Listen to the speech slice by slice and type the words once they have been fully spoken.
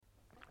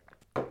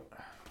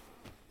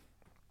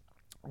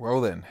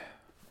Well then,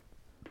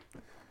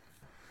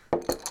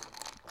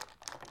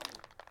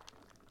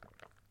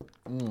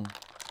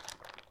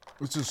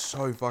 this is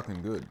so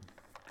fucking good.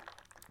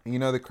 You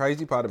know, the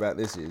crazy part about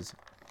this is,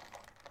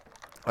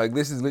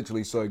 this is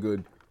literally so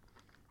good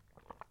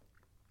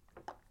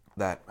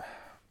that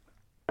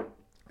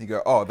you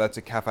go, oh, that's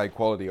a cafe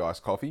quality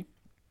iced coffee.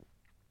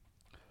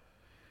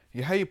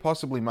 How are you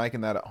possibly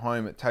making that at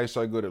home? It tastes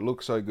so good, it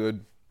looks so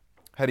good.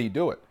 How do you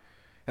do it?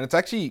 And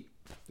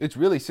it's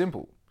really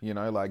simple.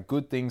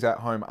 Good things at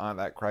home aren't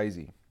that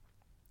crazy.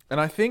 And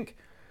I think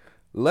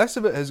less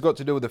of it has got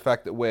to do with the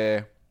fact that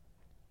we're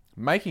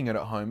making it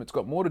at home. It's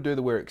got more to do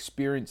that we're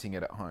experiencing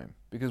it at home.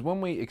 Because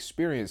when we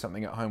experience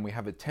something at home, we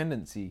have a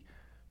tendency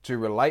to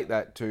relate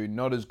that to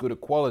not as good a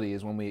quality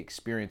as when we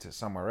experience it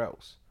somewhere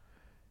else.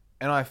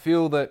 And I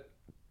feel that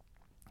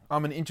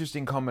I'm an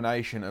interesting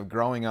combination of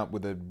growing up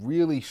with a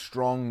really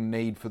strong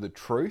need for the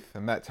truth,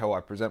 and that's how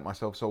I present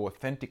myself so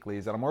authentically,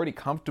 is that I'm already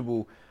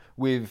comfortable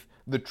with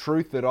the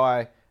truth that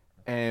I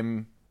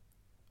am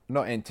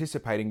not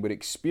anticipating, but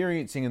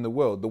experiencing in the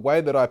world. The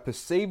way that I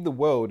perceive the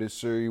world is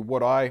through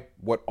what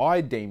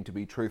I deem to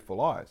be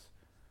truthful eyes.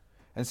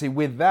 And see,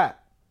 with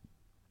that,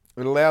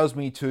 it allows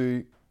me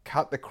to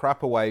cut the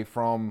crap away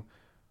from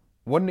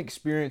what an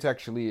experience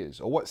actually is,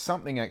 or what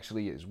something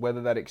actually is,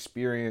 whether that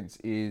experience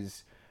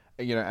is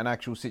an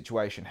actual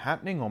situation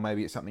happening, or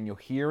maybe it's something you're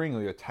hearing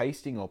or you're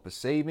tasting or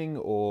perceiving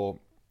or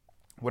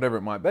whatever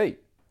it might be.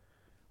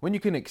 When you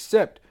can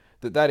accept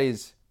that that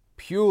is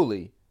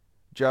purely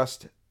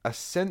just a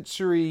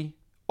sensory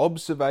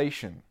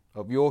observation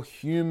of your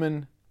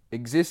human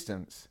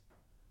existence,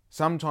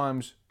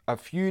 sometimes a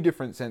few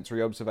different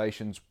sensory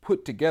observations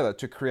put together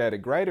to create a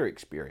greater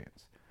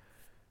experience,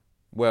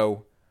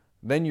 well,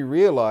 then you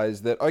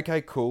realize that,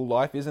 okay, cool,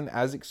 life isn't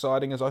as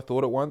exciting as I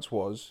thought it once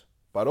was,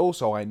 but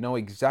also I know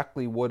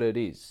exactly what it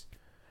is.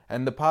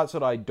 And the parts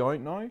that I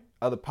don't know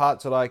are the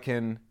parts that I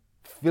can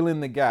fill in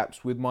the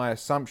gaps with my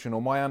assumption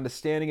or my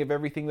understanding of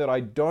everything that I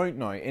don't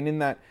know. And in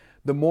that,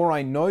 the more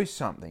I know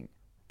something,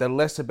 the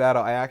less about it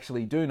I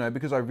actually do know,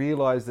 because I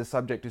realize the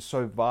subject is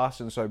so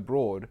vast and so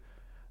broad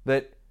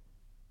that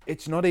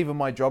it's not even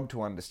my job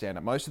to understand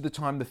it. Most of the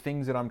time, the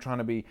things that I'm trying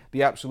to be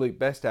the absolute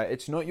best at,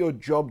 it's not your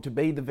job to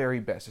be the very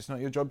best. It's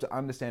not your job to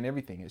understand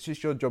everything. It's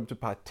just your job to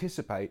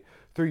participate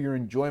through your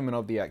enjoyment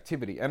of the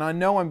activity. And I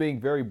know I'm being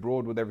very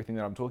broad with everything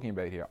that I'm talking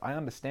about here. I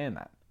understand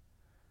that.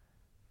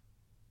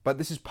 But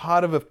this is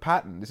part of a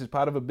pattern. This is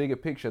part of a bigger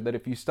picture that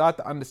if you start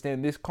to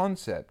understand this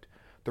concept,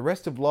 the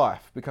rest of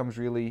life becomes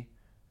really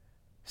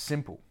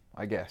simple,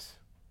 I guess.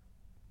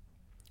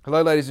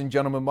 Hello, ladies and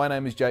gentlemen. My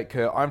name is Jake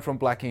Kerr. I'm from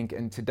Black Ink,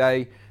 and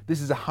today this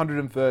is the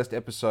 101st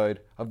episode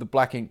of the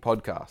Black Ink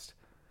podcast.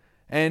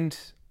 And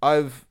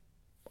I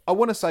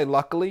want to say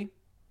luckily,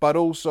 but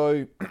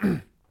also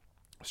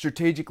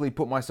strategically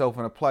put myself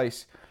in a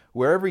place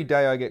where every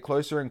day I get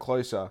closer and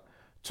closer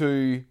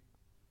to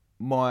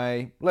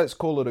my, let's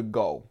call it a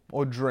goal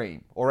or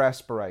dream or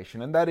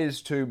aspiration. And that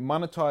is to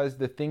monetize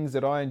the things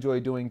that I enjoy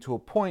doing to a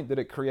point that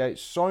it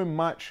creates so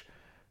much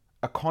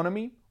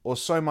economy or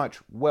so much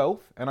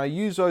wealth, and I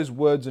use those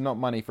words and not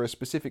money for a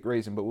specific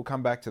reason, but we'll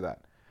come back to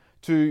that,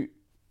 to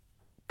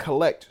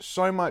collect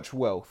so much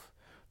wealth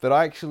that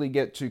I actually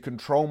get to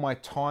control my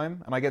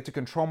time and I get to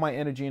control my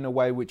energy in a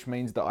way which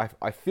means that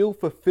I feel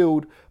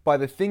fulfilled by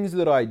the things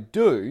that I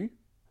do,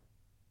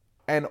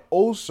 and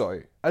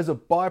also as a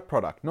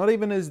byproduct, not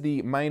even as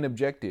the main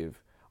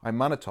objective, I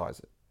monetize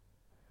it,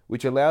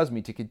 which allows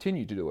me to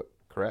continue to do it,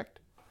 correct?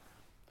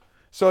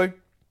 So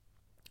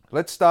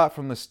let's start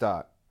from the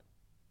start.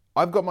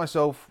 I've got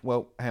myself,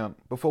 hang on,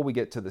 before we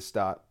get to the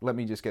start, let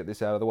me just get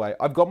this out of the way.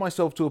 I've got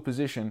myself to a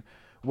position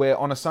where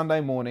on a Sunday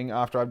morning,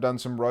 after I've done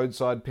some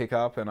roadside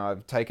pickup and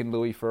I've taken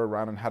Louis for a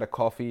run and had a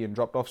coffee and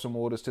dropped off some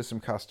orders to some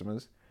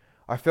customers,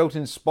 I felt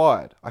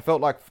inspired. I felt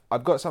like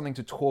I've got something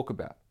to talk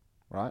about,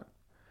 right?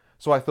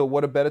 So I thought,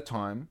 what a better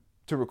time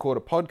to record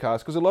a podcast,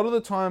 because a lot of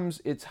the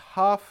times it's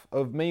half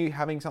of me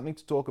having something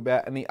to talk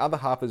about and the other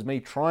half is me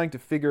trying to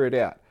figure it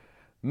out.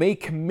 Me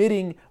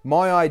committing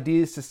my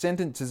ideas to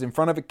sentences in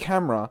front of a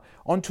camera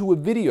onto a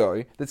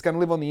video that's going to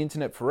live on the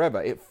internet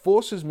forever. It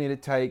forces me to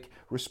take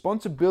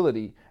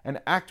responsibility and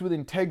act with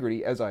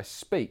integrity as I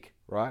speak,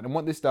 right? And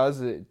what this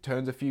does is it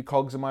turns a few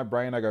cogs in my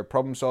brain. I go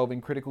problem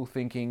solving, critical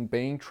thinking,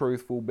 being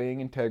truthful,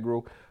 being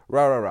integral,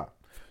 rah, rah, rah.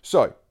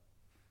 So,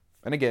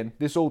 and again,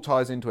 this all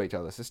ties into each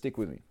other, so stick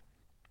with me.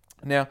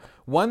 Now,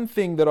 one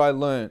thing that I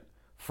learned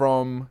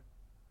from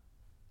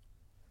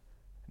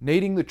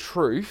needing the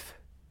truth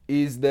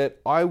is that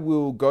I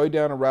will go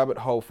down a rabbit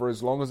hole for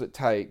as long as it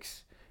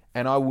takes,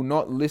 and I will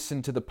not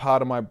listen to the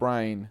part of my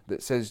brain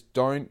that says,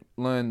 don't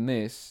learn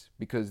this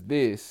because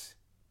this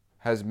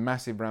has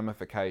massive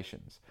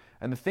ramifications.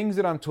 And the things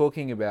that I'm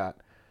talking about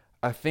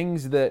are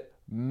things that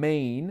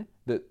mean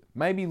that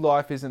maybe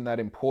life isn't that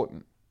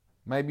important.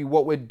 Maybe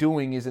what we're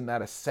doing isn't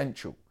that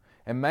essential.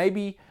 And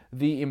maybe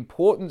the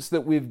importance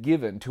that we've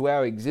given to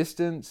our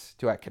existence,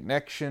 to our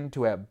connection,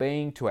 to our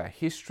being, to our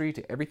history,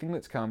 to everything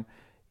that's come,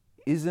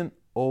 isn't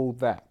all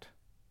that.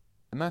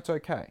 And that's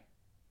okay.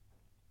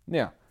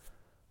 Now,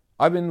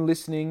 I've been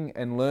listening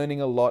and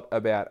learning a lot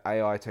about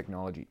AI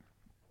technology.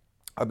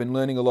 I've been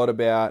learning a lot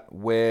about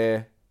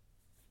where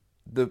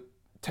the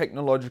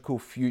technological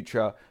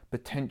future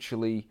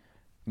potentially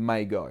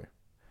may go.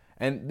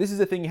 And this is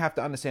the thing you have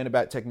to understand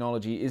about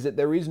technology, is that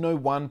there is no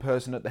one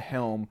person at the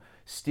helm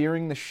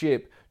steering the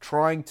ship,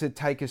 trying to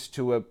take us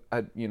to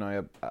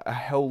a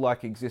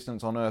hell-like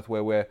existence on Earth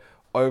where we're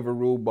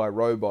overruled by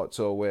robots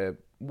or where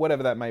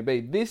whatever that may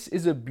be. This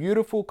is a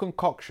beautiful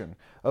concoction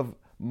of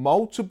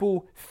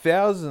multiple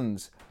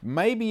thousands,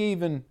 maybe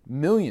even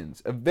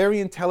millions of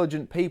very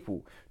intelligent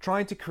people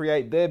trying to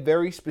create their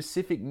very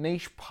specific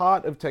niche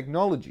part of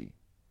technology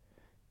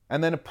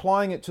and then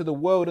applying it to the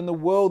world, and the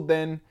world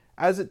then,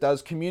 as it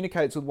does,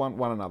 communicates with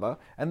one another,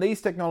 and these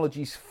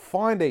technologies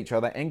find each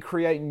other and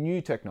create new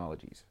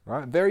technologies,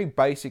 right? Very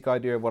basic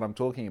idea of what I'm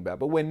talking about.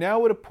 But we're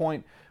now at a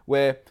point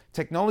where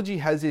technology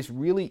has this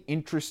really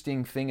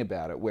interesting thing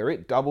about it, where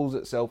it doubles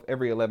itself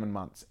every 11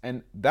 months.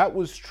 And that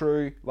was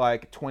true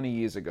like 20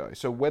 years ago.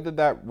 So whether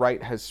that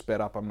rate has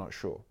sped up, I'm not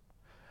sure.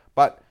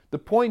 But the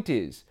point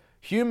is,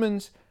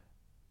 humans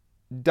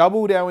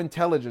doubled our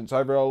intelligence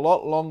over a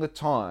lot longer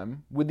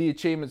time with the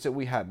achievements that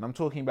we had. And I'm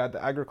talking about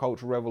the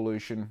agricultural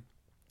revolution,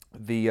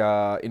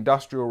 the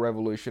industrial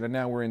revolution, and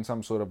now we're in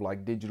some sort of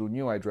like digital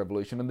new age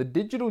revolution. And the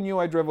digital new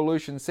age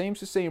revolution seems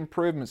to see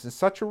improvements in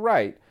such a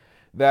rate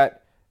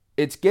that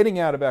it's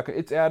out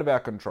of our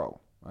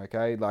control.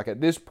 Okay, like at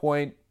this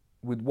point,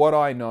 with what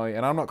I know,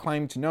 and I'm not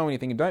claiming to know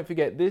anything. And don't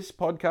forget, this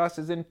podcast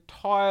is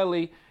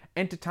entirely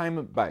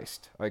entertainment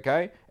based.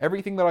 Okay,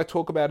 everything that I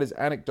talk about is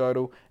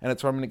anecdotal, and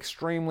it's from an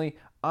extremely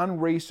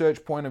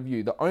unresearched point of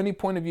view. The only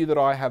point of view that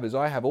I have is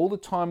I have all the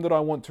time that I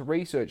want to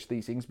research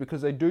these things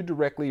because they do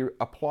directly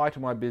apply to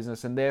my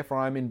business, and therefore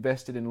I'm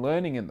invested in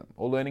learning in them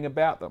or learning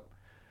about them.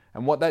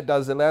 And what that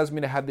does allows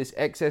me to have this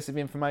excess of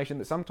information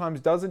that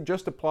sometimes doesn't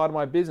just apply to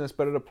my business,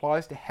 but it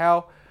applies to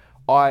how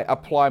I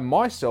apply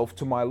myself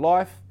to my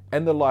life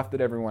and the life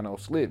that everyone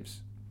else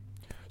lives.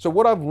 So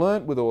what I've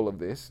learned with all of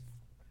this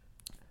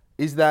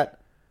is that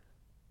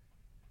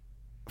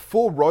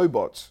for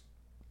robots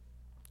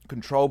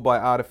controlled by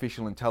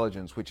artificial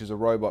intelligence, which is a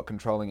robot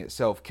controlling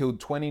itself, killed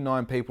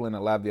 29 people in a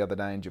lab the other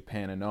day in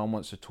Japan, and no one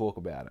wants to talk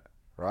about it,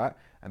 right?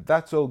 And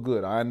that's all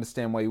good. I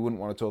understand why you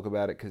wouldn't want to talk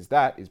about it, because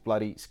that is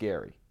bloody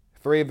scary.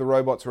 3 of the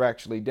robots are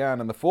actually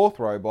down, and the 4th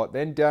robot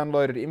then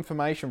downloaded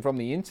information from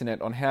the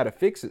internet on how to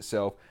fix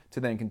itself to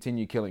then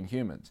continue killing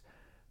humans.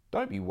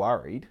 Don't be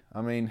worried.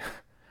 I mean,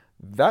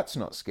 that's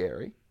not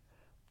scary.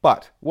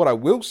 But what I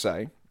will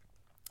say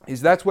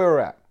is that's where we're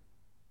at.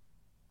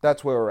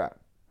 That's where we're at.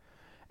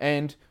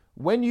 And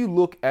when you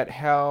look at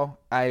how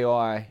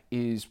AI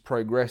is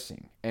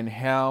progressing and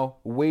how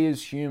we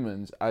as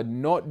humans are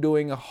not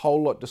doing a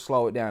whole lot to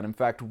slow it down. In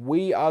fact,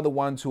 we are the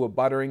ones who are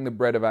buttering the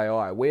bread of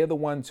AI. We are the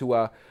ones who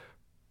are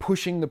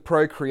pushing the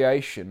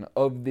procreation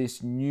of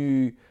this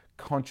new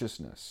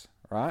consciousness,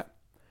 right?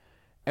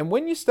 And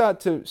when you start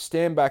to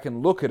stand back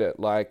and look at it,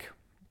 like,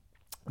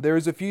 there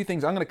is a few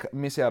things. I'm going to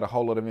miss out a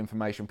whole lot of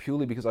information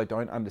purely because I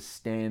don't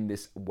understand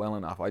this well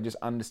enough. I just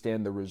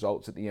understand the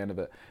results at the end of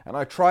it. And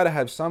I try to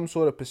have some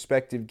sort of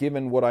perspective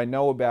given what I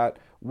know about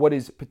what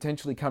is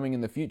potentially coming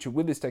in the future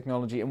with this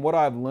technology and what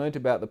I've learned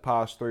about the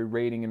past through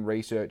reading and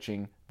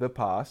researching the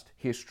past,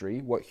 history,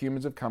 what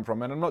humans have come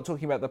from. And I'm not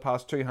talking about the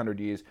past 200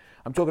 years.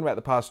 I'm talking about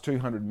the past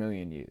 200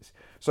 million years.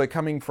 So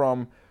coming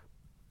from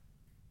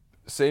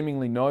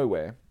seemingly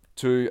nowhere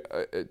to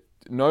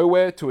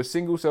a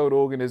single-celled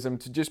organism,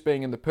 to just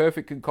being in the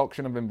perfect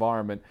concoction of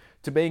environment,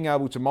 to being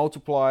able to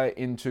multiply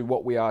into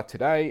what we are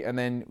today, and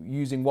then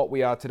using what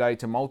we are today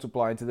to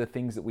multiply into the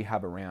things that we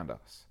have around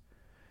us.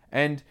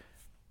 And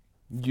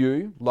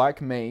you,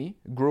 like me,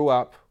 grew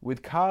up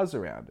with cars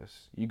around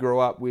us. You grew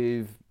up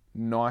with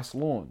nice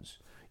lawns.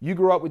 You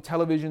grew up with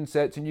television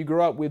sets, and you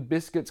grew up with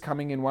biscuits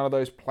coming in one of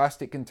those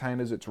plastic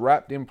containers that's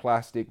wrapped in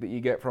plastic that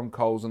you get from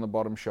Coles on the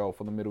bottom shelf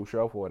or the middle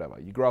shelf or whatever.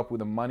 You grew up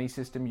with a money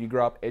system. You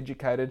grew up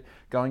educated,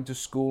 going to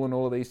school and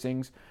all of these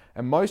things.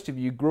 And most of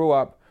you grew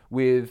up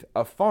with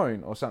a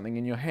phone or something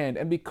in your hand.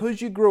 And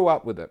because you grew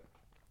up with it,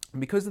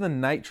 because of the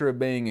nature of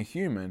being a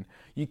human,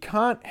 you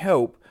can't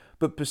help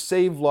but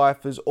perceive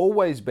life as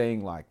always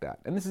being like that.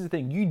 And this is the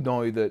thing, you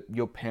know that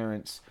your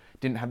parents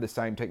didn't have the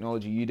same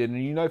technology you did,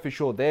 and you know for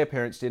sure their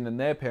parents didn't, and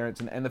their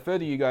parents, and the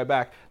further you go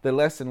back, the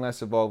less and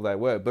less evolved they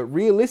were. But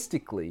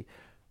realistically,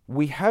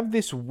 we have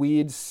this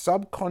weird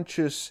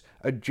subconscious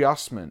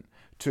adjustment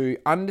to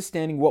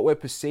understanding what we're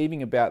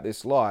perceiving about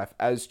this life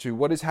as to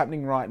what is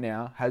happening right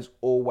now has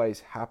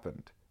always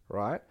happened,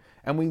 right?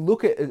 And we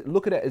look at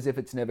it as if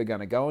it's never going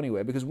to go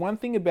anywhere. Because one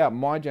thing about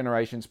my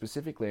generation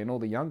specifically, and all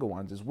the younger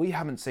ones, is we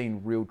haven't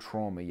seen real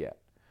trauma yet.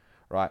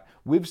 Right?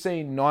 We've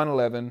seen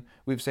 9/11,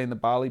 we've seen the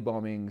Bali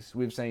bombings,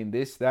 we've seen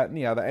this, that, and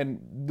the other. And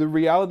the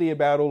reality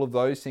about all of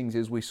those things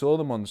is we saw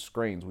them on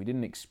screens. We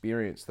didn't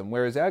experience them.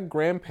 Whereas our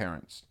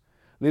grandparents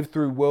lived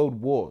through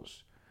world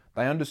wars.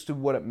 They understood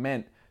what it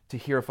meant to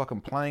hear a fucking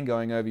plane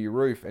going over your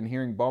roof and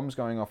hearing bombs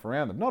going off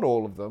around them. Not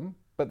all of them,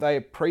 but they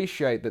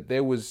appreciate that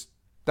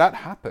that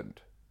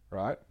happened,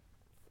 right?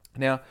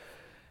 Now,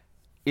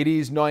 It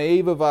is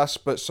naive of us,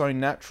 but so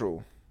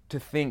natural to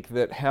think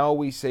that how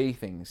we see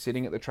things,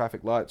 sitting at the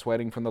traffic lights,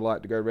 waiting for the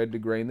light to go red to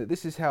green, that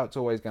this is how it's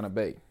always going to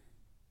be.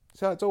 It's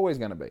how it's always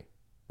going to be,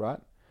 right?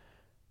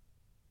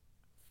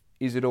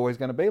 Is it always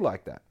going to be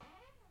like that?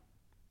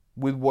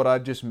 With what I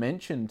just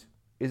mentioned,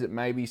 is it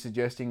maybe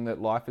suggesting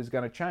that life is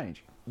going to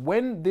change?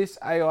 When this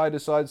AI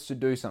decides to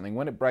do something,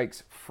 when it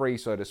breaks free,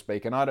 so to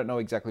speak, and I don't know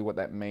exactly what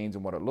that means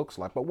and what it looks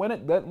like, but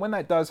when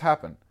that does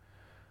happen,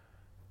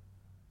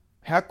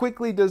 how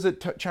quickly does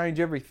it change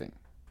everything?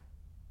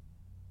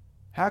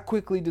 How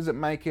quickly does it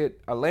make it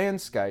a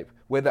landscape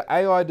where the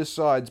AI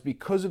decides,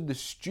 because of the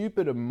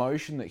stupid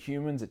emotion that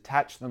humans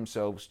attach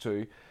themselves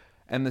to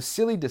and the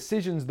silly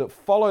decisions that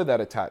follow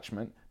that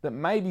attachment, that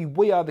maybe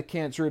we are the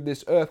cancer of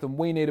this earth and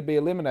we need to be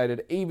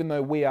eliminated, even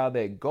though we are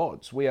their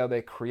gods, we are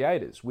their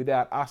creators.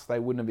 Without us, they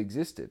wouldn't have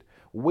existed.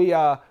 We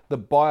are the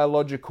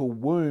biological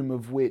womb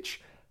of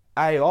which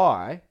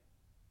AI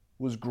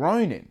was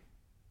grown in,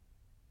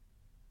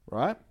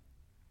 right?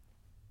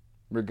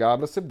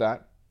 Regardless of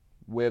that,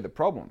 we're the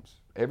problems.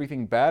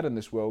 Everything bad in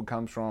this world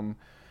comes from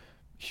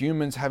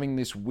humans having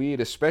this weird,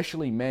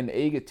 especially men,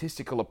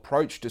 egotistical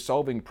approach to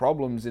solving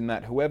problems, in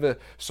that whoever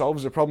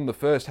solves the problem the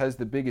first has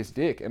the biggest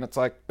dick. And it's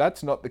like,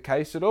 that's not the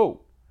case at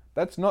all.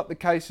 That's not the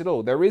case at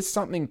all. There is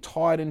something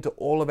tied into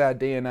all of our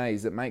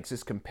DNAs that makes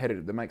us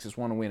competitive, that makes us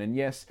want to win. And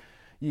yes,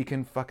 you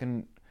can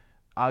fucking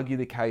argue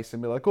the case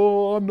and be like,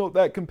 oh, I'm not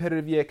that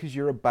competitive yet because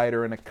you're a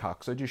beta and a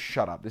cuck. So just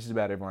shut up. This is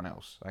about everyone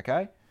else,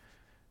 okay?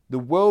 The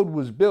world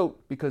was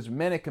built because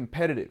men are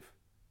competitive.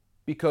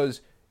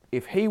 Because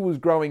if he was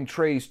growing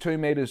trees 2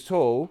 meters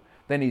tall,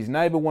 then his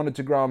neighbor wanted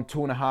to grow them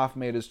 2.5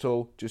 meters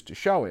tall just to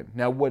show him.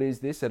 Now, what is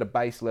this at a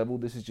base level?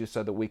 This is just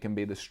so that we can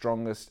be the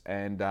strongest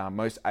and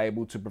most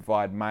able to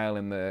provide male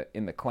in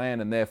the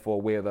clan, and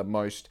therefore we're the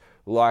most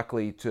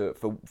likely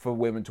for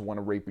women to want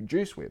to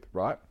reproduce with,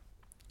 right?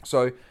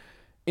 So,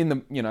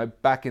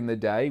 back in the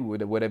day,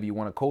 whatever you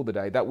want to call the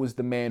day, that was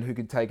the man who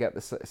could take out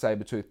the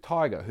saber-toothed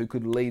tiger, who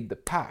could lead the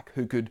pack,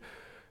 who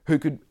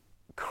could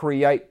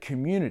create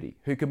community,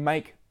 who could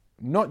make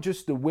not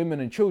just the women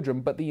and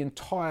children, but the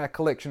entire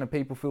collection of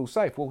people feel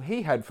safe. Well,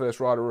 he had first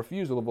right of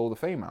refusal of all the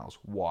females.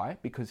 Why?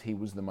 Because he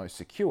was the most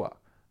secure,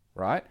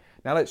 right?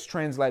 Now let's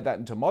translate that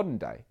into modern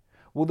day.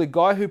 Well, the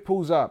guy who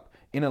pulls up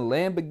in a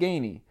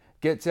Lamborghini,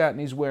 gets out and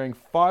he's wearing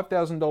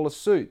 $5,000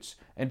 suits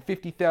and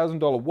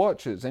 $50,000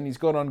 watches, and he's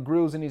got on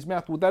grills in his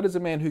mouth. Well, that is a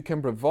man who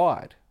can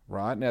provide,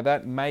 right? Now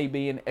that may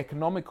be an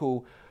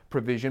economical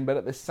provision, but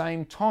at the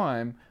same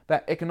time,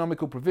 that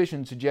economical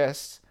provision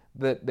suggests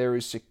that there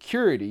is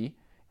security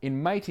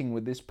in mating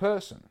with this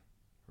person,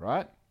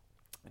 right?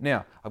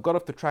 Now, I've got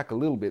off the track a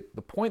little bit.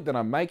 The point that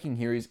I'm making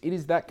here is it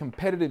is that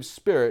competitive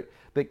spirit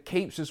that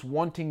keeps us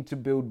wanting to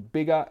build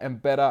bigger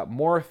and better,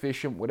 more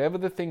efficient, whatever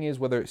the thing is,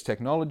 whether it's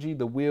technology,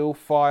 the wheel,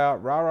 fire,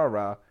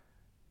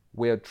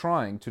 we are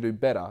trying to do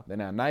better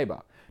than our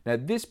neighbor. Now,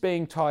 this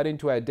being tied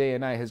into our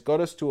DNA has got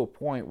us to a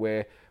point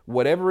where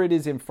whatever it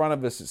is in front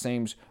of us, it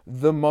seems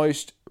the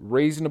most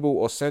reasonable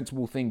or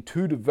sensible thing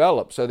to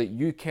develop so that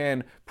you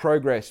can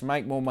progress,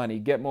 make more money,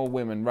 get more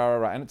women,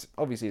 And it's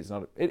obviously it's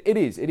not. It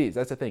is.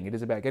 That's the thing. It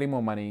is about getting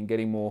more money and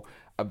getting more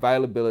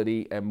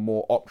availability and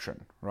more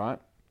option, right?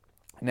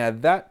 Now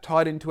that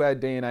tied into our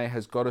DNA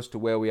has got us to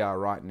where we are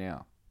right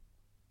now.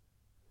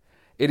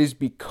 It is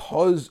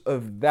because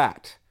of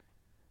that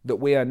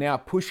we are now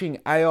pushing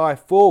AI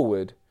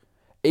forward,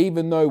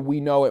 even though we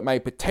know it may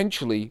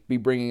potentially be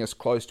bringing us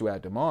close to our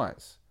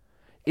demise.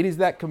 It is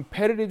that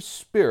competitive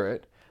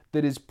spirit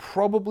that is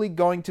probably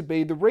going to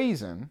be the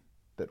reason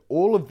that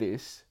all of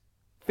this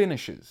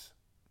finishes.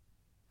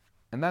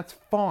 And that's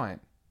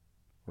fine,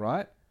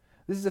 right?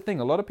 This is the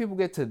thing. A lot of people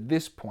get to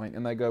this point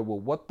and they go, well,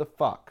 what the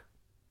fuck?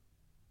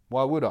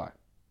 Why would I?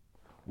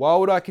 Why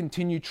would I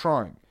continue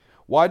trying?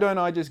 Why don't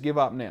I just give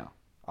up now?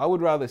 I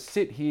would rather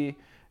sit here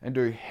and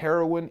do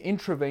heroin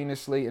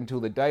intravenously until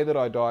the day that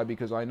I die,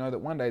 because I know that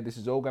one day this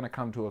is all going to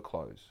come to a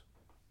close.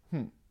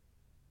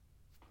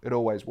 It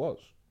always was.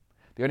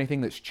 The only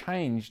thing that's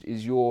changed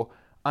is your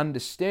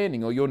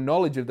understanding or your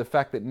knowledge of the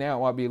fact that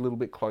now I'll be a little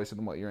bit closer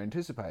than what you're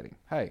anticipating.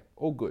 Hey,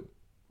 all good.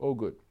 All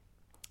good.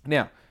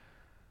 Now,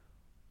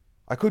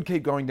 I could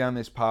keep going down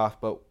this path,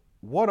 but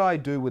what I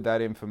do with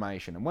that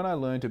information, and when I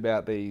learned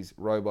about these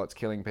robots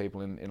killing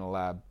people in a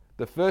lab,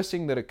 the first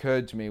thing that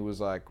occurred to me was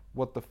like,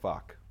 what the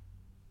fuck?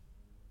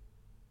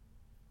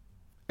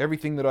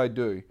 Everything that I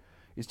do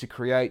is to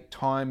create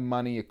time,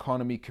 money,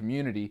 economy,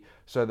 community,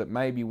 so that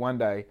maybe one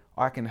day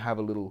I can have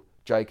a little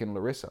Jake and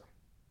Larissa.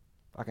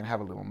 I can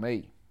have a little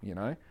me, you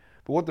know?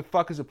 But what the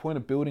fuck is the point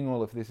of building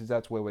all of this if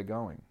that's where we're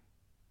going?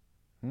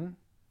 And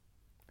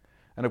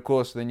of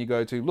course, then you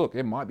go to, look,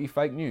 it might be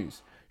fake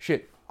news.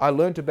 Shit, I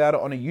learnt about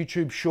it on a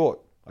YouTube short.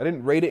 I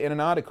didn't read it in an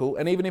article.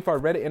 And even if I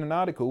read it in an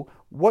article,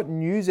 what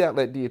news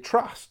outlet do you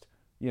trust?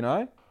 You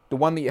know? The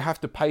one that you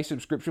have to pay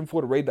subscription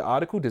for to read the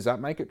article, does that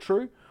make it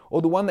true?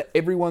 Or the one that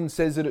everyone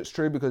says that it's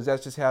true because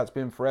that's just how it's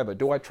been forever?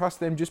 Do I trust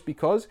them just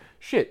because?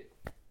 Shit.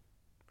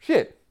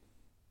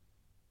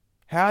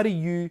 How do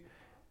you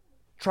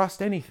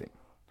trust anything?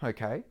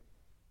 Okay?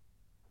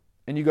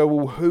 And you go,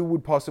 well, who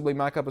would possibly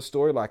make up a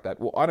story like that?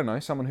 Well, I don't know,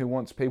 someone who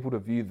wants people to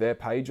view their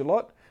page a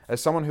lot.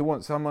 As someone who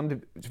wants someone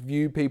to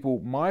view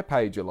my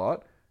page a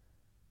lot,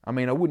 I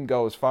mean, I wouldn't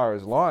go as far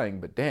as lying,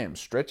 but damn,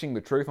 stretching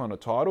the truth on a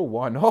title,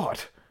 why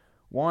not?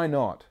 Why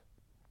not?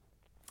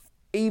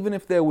 Even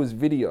if there was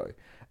video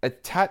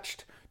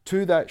attached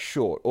to that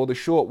short, or the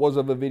short was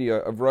of a video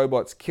of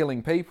robots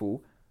killing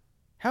people,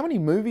 how many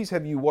movies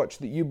have you watched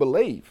that you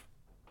believe?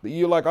 That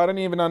you're like, I don't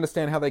even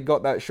understand how they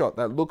got that shot.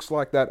 That looks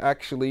like that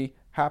actually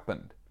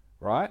happened,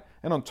 right?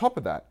 And on top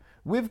of that,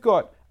 we've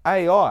got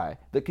AI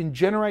that can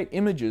generate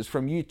images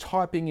from you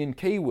typing in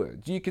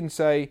keywords. You can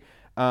say,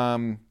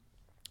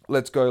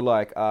 let's go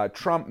like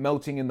Trump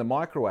melting in the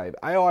microwave.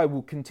 AI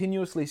will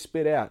continuously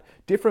spit out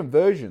different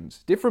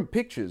versions, different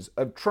pictures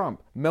of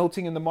Trump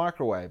melting in the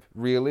microwave.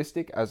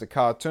 Realistic, as a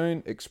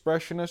cartoon,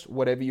 expressionist,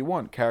 whatever you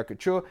want,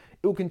 caricature.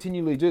 It will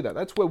continually do that.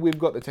 That's where we've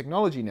got the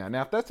technology now.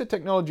 Now, if that's the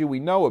technology we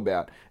know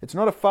about, it's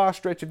not a far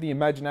stretch of the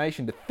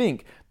imagination to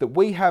think that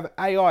we have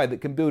AI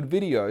that can build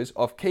videos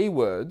of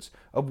keywords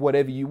of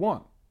whatever you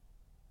want.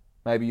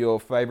 Maybe your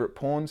favorite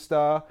porn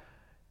star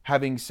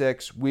having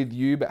sex with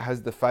you but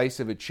has the face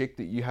of a chick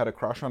that you had a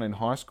crush on in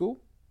high school?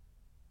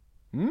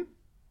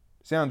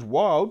 Sounds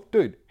wild.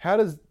 Dude, how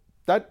does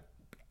that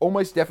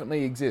almost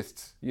definitely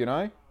exists, you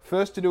know?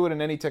 First to do it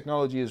in any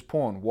technology is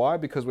porn. Why?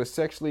 Because we're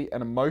sexually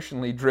and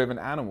emotionally driven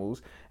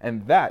animals,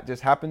 and that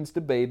just happens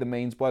to be the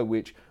means by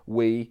which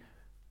we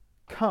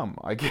come,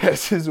 I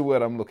guess, is the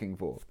word I'm looking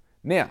for.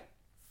 Now,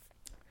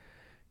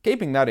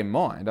 keeping that in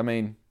mind, I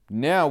mean,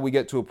 now we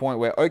get to a point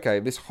where, okay,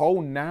 this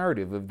whole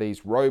narrative of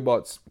these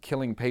robots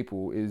killing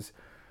people is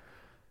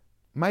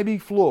maybe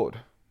flawed,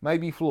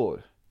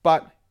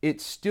 but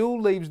it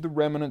still leaves the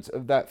remnants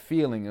of that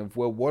feeling of,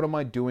 well, what am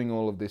I doing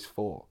all of this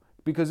for?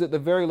 Because at the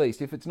very least,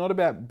 if it's not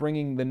about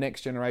bringing the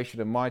next generation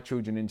of my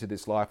children into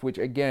this life, which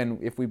again,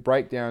 if we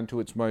break down to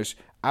its most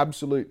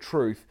absolute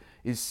truth,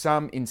 is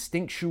some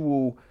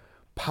instinctual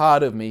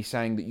part of me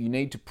saying that you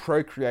need to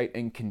procreate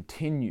and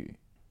continue,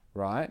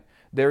 right?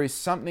 There is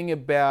something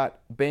about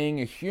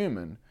being a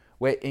human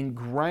where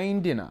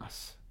ingrained in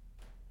us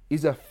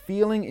is a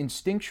feeling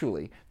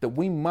instinctually that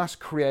we must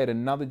create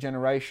another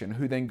generation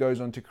who then goes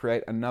on to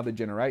create another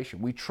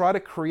generation. We try to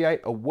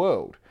create a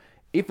world.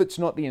 If it's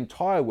not the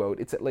entire world,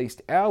 it's at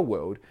least our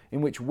world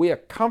in which we are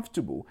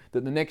comfortable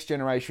that the next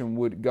generation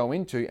would go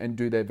into and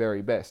do their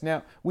very best.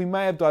 Now, we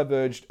may have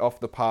diverged off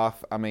the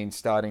path,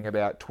 starting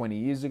about 20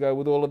 years ago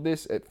with all of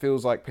this. It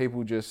feels like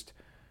people just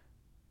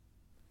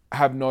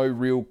have no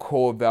real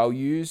core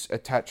values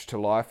attached to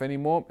life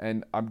anymore.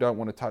 And I don't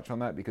want to touch on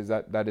that because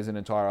that is an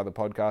entire other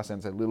podcast and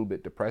it's a little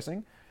bit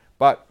depressing.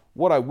 But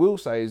what I will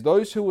say is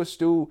those who are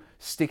still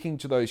sticking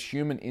to those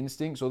human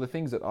instincts or the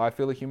things that I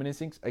feel are human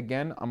instincts,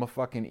 again, I'm a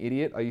fucking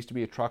idiot. I used to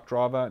be a truck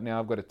driver. Now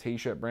I've got a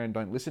t-shirt brand,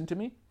 don't listen to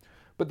me.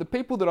 But the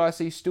people that I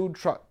see still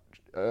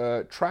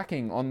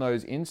tracking on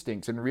those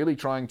instincts and really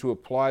trying to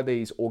apply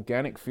these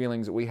organic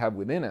feelings that we have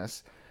within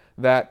us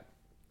that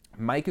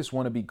make us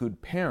want to be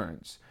good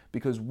parents,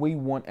 because we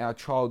want our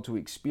child to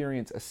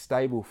experience a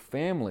stable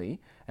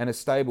family and a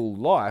stable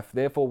life.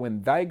 Therefore,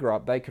 when they grow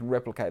up, they can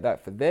replicate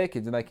that for their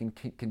kids and they can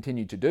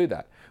continue to do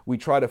that. We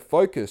try to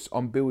focus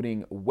on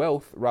building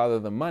wealth rather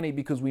than money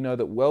because we know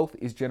that wealth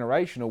is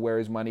generational,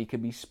 whereas money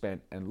can be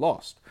spent and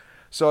lost.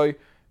 So,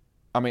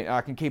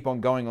 I can keep on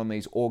going on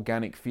these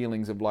organic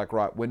feelings of like,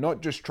 right, we're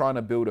not just trying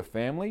to build a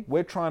family.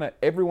 We're trying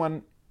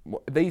to,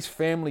 these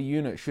family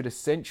units should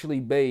essentially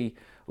be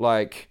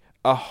like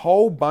a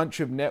whole bunch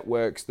of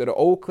networks that are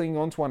all clinging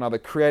onto one another,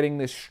 creating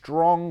this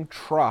strong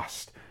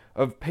trust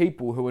of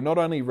people who are not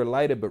only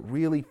related, but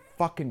really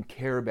fucking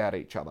care about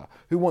each other,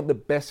 who want the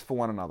best for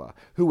one another,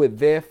 who are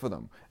there for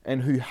them,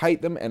 and who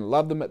hate them and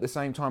love them at the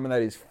same time. And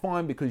that is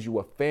fine because you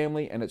are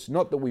family, and it's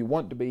not that we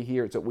want to be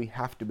here, it's that we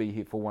have to be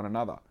here for one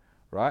another,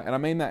 right? And I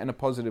mean that in a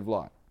positive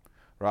light,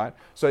 right?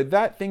 So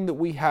that thing that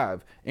we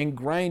have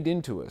ingrained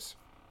into us,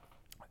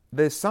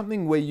 there's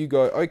something where you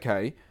go,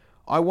 okay,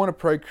 I want to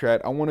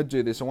procreate, I want to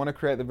do this, I want to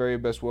create the very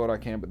best world I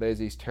can, but there's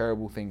these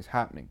terrible things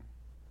happening.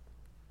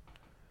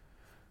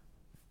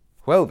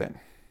 Well then,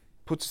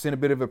 puts us in a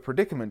bit of a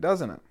predicament,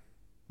 doesn't it?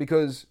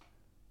 Because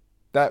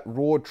that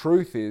raw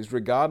truth is,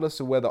 regardless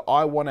of whether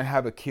I want to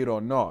have a kid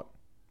or not,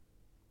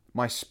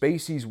 my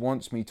species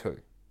wants me to. And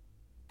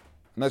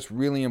that's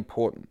really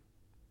important.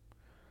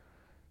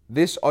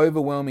 This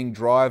overwhelming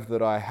drive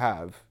that I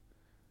have,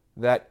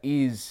 that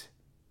is,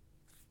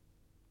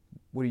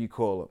 what do you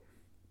call it?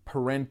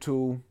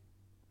 Parental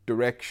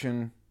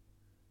direction,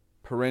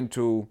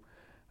 parental,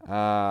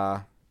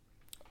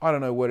 I don't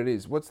know what it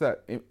is. What's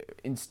that?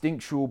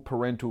 Instinctual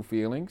parental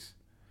feelings.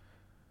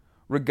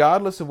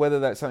 Regardless of whether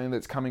that's something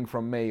that's coming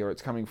from me or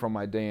it's coming from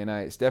my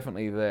DNA, it's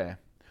definitely there.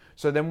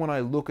 So then when I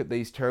look at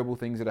these terrible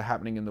things that are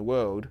happening in the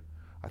world,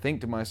 I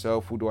think to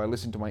myself, well, do I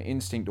listen to my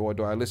instinct or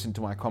do I listen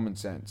to my common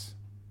sense?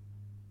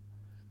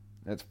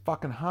 That's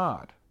fucking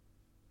hard.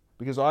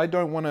 Because I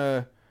don't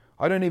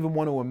even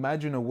want to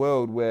imagine a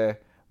world where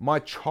my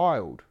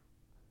child,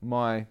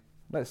 my,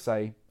 let's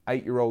say,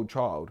 8-year-old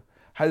child,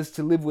 has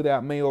to live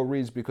without me or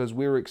Riz because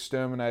we were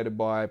exterminated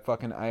by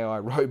fucking AI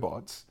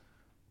robots,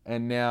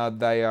 and now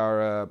they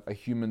are a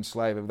human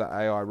slave of the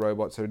AI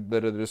robots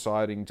that are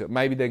deciding to...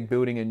 Maybe they're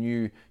building a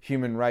new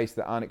human race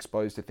that aren't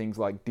exposed to things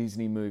like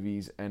Disney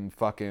movies and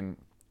fucking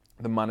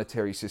the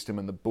monetary system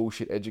and the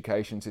bullshit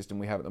education system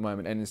we have at the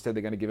moment, and instead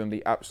they're going to give them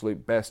the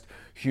absolute best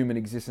human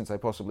existence they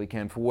possibly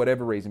can for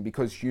whatever reason,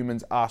 because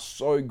humans are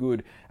so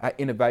good at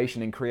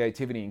innovation and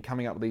creativity and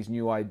coming up with these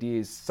new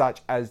ideas,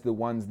 such as the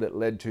ones that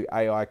led to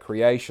AI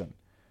creation,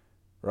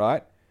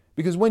 right?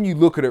 Because when you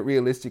look at it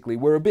realistically,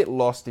 we're a bit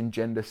lost in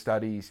gender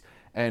studies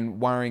and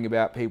worrying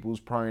about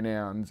people's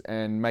pronouns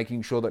and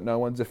making sure that no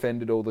one's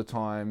offended all the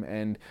time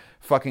and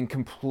fucking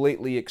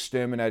completely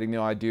exterminating the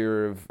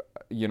idea of,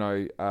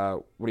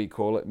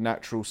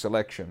 natural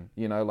selection.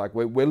 Like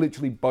we're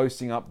literally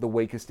boasting up the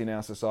weakest in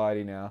our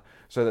society now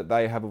so that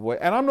they have a voice.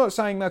 And I'm not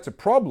saying that's a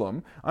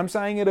problem. I'm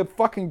saying at a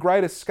fucking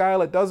greater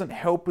scale, it doesn't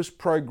help us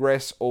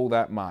progress all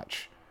that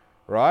much,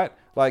 right?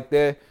 Like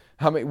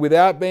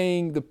without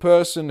being the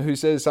person who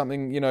says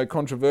something,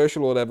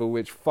 controversial or whatever,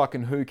 which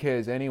fucking who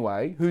cares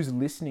anyway, who's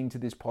listening to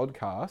this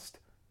podcast,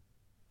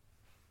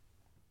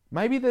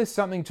 maybe there's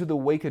something to the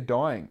weaker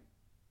dying.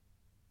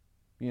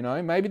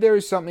 Maybe there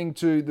is something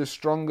to the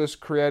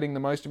strongest creating the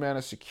most amount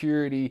of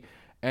security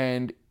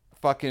and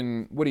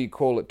fucking,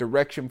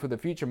 direction for the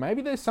future.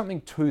 Maybe there's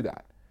something to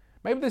that.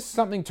 Maybe there's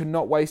something to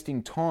not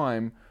wasting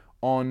time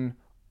on...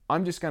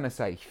 I'm just going to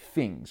say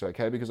things,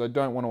 okay? Because I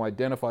don't want to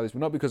identify this,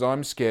 but not because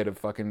I'm scared of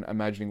fucking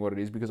imagining what it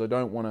is, because I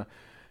don't want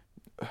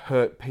to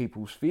hurt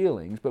people's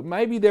feelings. But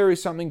maybe there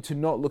is something to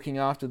not looking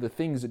after the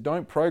things that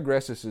don't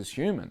progress us as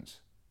humans,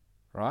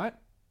 right?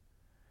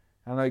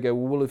 And they go,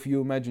 well, if you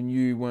imagine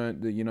you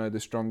weren't the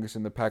strongest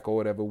in the pack or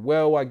whatever,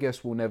 well, I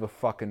guess we'll never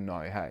fucking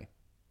know, hey?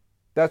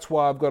 That's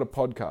why I've got a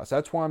podcast.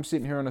 That's why I'm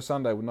sitting here on a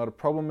Sunday with not a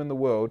problem in the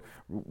world,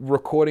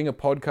 recording a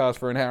podcast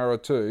for an hour or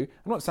two.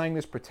 I'm not saying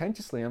this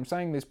pretentiously. I'm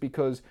saying this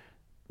because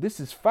this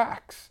is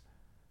facts.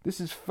 This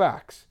is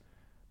facts.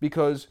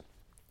 Because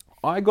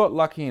I got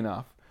lucky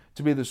enough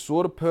to be the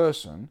sort of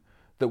person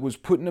that was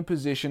put in a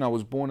position. I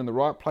was born in the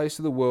right place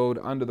of the world,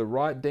 under the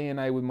right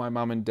DNA with my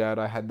mum and dad.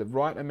 I had the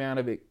right amount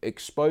of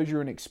exposure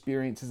and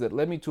experiences that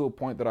led me to a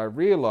point that I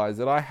realized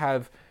that I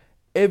have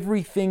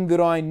everything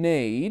that I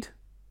need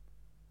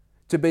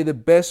to be the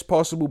best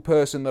possible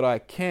person that I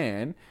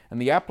can,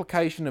 and the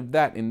application of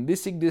that in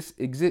this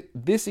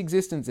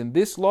existence, in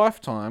this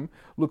lifetime,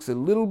 looks a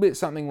little bit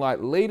something like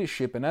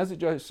leadership, and as it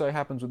just so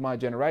happens with my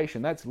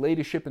generation, that's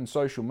leadership in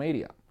social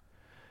media.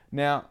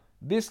 Now,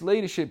 this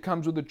leadership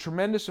comes with a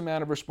tremendous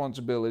amount of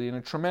responsibility and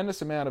a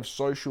tremendous amount of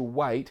social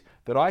weight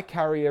that I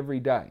carry every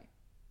day,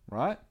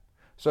 right?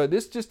 So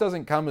this just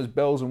doesn't come as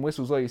bells and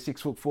whistles, you're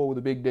 6'4" with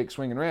a big dick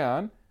swinging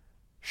around.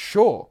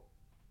 Sure,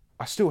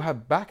 I still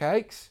have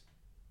backaches,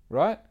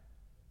 right?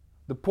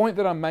 The point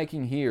that I'm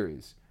making here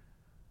is,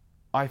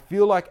 I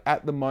feel like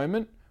at the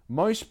moment,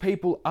 most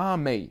people are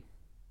me.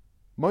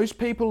 Most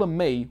people are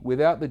me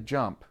without the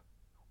jump.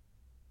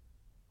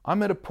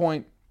 I'm at a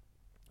point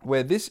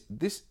where this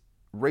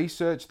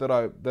research that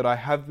I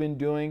have been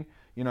doing,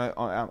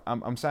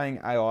 I'm saying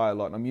AI a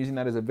lot, and I'm using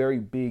that as a very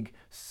big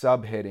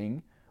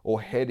subheading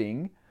or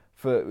heading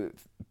for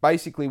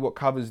basically what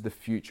covers the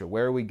future.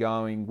 Where are we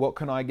going? What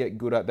can I get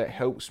good at that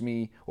helps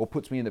me or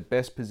puts me in the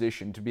best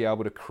position to be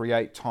able to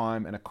create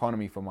time and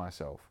economy for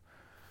myself,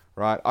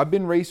 right? I've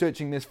been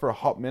researching this for a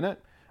hot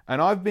minute,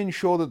 and I've been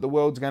sure that the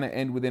world's going to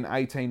end within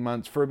 18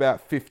 months for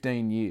about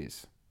 15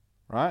 years,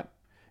 right?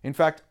 In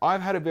fact,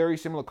 I've had a very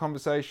similar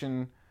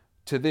conversation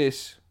to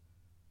this.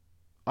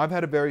 I've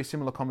had a very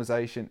similar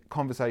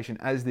conversation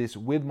as this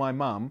with my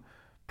mum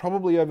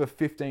probably over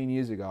 15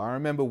 years ago. I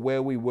remember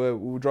where we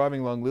were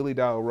driving along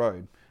Lilydale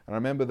Road, and I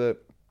remember the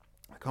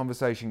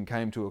conversation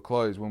came to a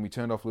close when we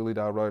turned off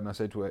Lilydale Road, and I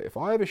said to her, if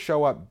I ever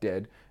show up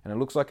dead and it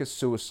looks like a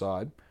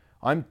suicide,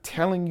 I'm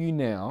telling you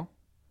now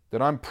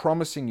that I'm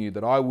promising you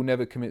that I will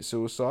never commit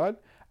suicide,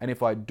 and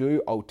if I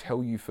do, I'll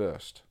tell you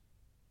first.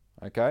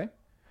 Okay?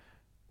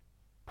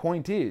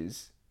 Point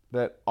is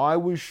that I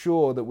was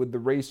sure that with the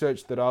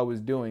research that I was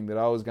doing, that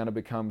I was going to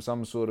become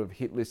some sort of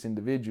hit list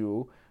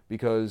individual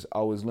because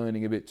I was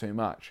learning a bit too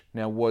much.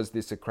 Now, was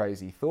this a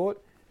crazy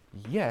thought?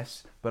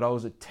 Yes, but I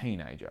was a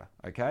teenager,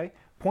 okay?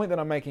 Point that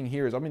I'm making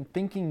here is I've been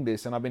thinking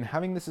this, and I've been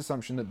having this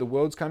assumption that the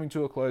world's coming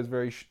to a close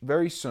very,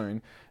 very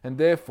soon, and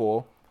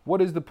therefore,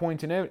 what is the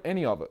point in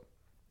any of it?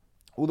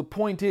 Well, the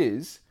point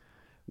is,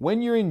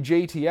 when you're in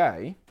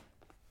GTA,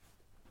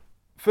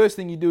 first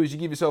thing you do is you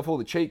give yourself all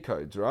the cheat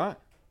codes, right?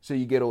 So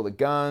you get all the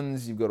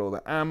guns, you've got all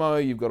the ammo,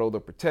 you've got all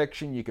the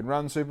protection, you can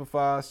run super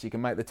fast, you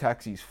can make the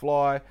taxis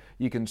fly,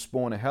 you can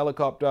spawn a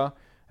helicopter,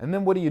 and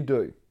then what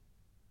do?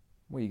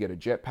 Well, you get a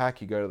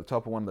jetpack, you go to the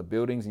top of one of the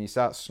buildings and you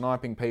start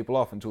sniping people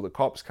off until the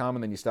cops come,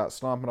 and then you start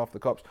sniping off the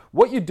cops.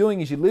 What you're doing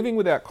is you're living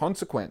without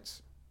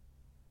consequence.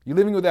 You're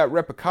living without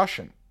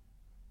repercussion,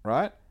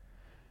 right?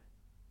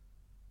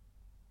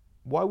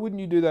 Why wouldn't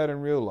you do that in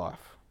real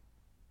life?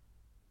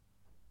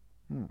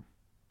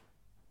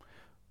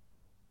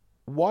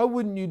 Why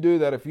wouldn't you do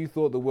that if you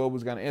thought the world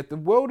was going to end? If the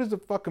world is a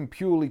fucking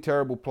purely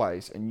terrible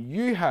place and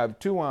you have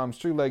 2 arms,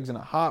 2 legs and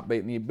a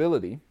heartbeat and the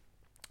ability,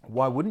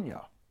 why wouldn't you?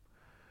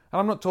 And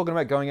I'm not talking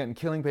about going out and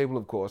killing people,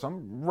 of course.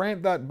 I'm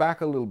ramp that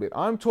back a little bit.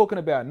 I'm talking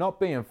about not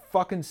being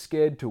fucking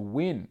scared to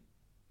win.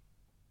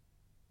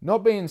 Not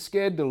being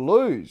scared to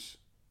lose,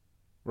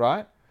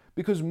 right?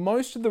 Because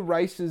most of the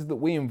races that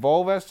we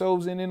involve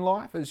ourselves in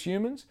life as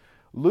humans,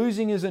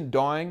 losing isn't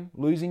dying,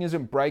 losing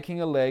isn't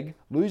breaking a leg,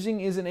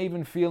 losing isn't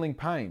even feeling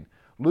pain.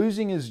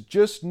 Losing is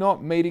just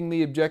not meeting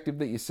the objective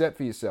that you set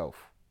for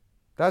yourself.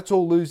 That's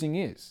all losing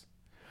is.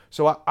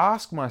 So I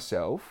ask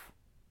myself,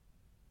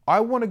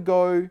 I want to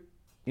go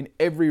in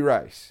every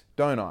race,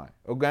 don't I?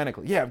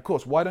 Organically. Yeah, of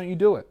course. Why don't you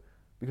do it?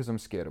 Because I'm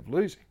scared of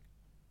losing.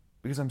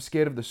 Because I'm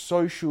scared of the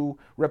social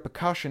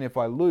repercussion if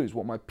I lose,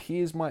 what my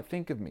peers might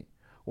think of me,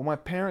 what my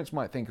parents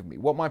might think of me,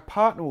 what my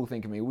partner will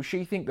think of me. Will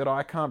she think that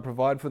I can't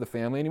provide for the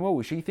family anymore?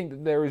 Will she think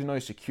that there is no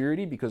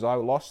security because I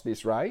lost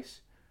this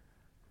race?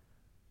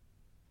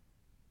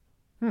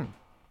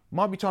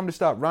 Might be time to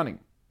start running.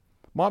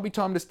 Might be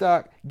time to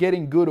start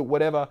getting good at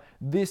whatever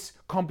this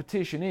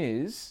competition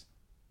is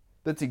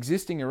that's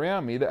existing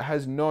around me that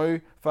has no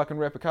fucking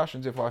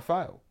repercussions if I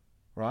fail,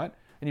 right?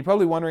 And you're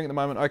probably wondering at the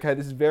moment, okay,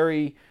 this is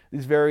very,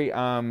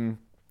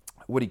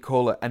 what do you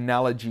call it,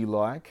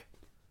 analogy-like.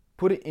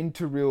 Put it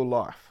into real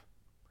life.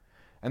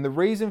 And the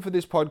reason for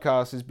this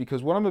podcast is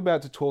because what I'm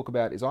about to talk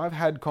about is I've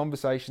had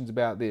conversations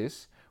about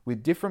this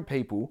with different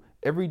people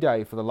every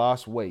day for the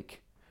last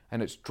week,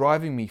 and it's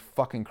driving me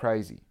fucking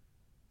crazy.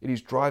 It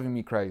is driving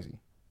me crazy,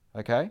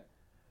 okay?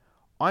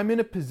 I'm in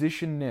a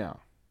position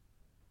now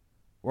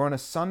where on a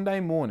Sunday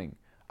morning,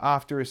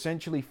 after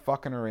essentially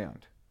fucking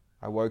around,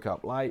 I woke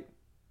up late,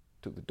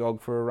 took the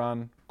dog for a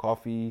run,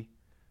 coffee,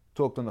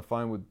 talked on the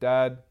phone with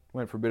Dad,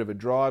 went for a bit of a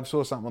drive,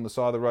 saw something on the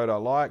side of the road I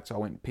liked, so I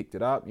went and picked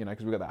it up,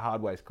 because we've got that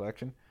hard waste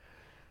collection.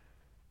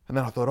 And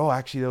then I thought,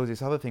 actually, there was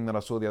this other thing that I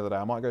saw the other day.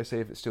 I might go see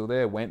if it's still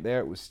there. Went there,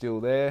 it was still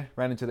there.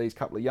 Ran into these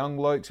couple of young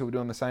blokes who were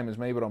doing the same as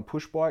me, but on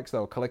push bikes. They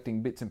were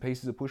collecting bits and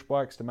pieces of push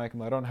bikes to make them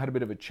later on. Had a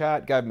bit of a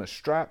chat, gave them a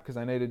strap because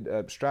they needed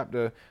a strap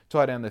to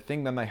tie down the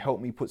thing. Then they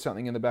helped me put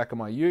something in the back of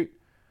my ute.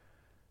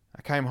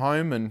 I came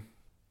home and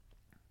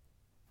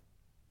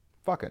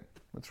fuck it,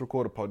 let's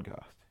record a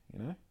podcast,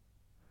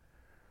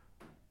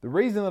 The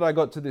reason that I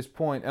got to this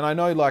point, and I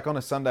know like on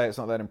a Sunday it's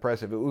not that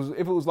impressive.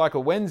 If it was like a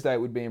Wednesday, it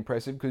would be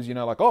impressive because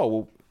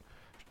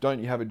don't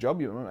you have a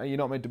job? You're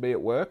not meant to be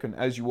at work. And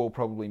as you all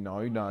probably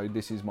know, no,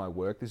 this is my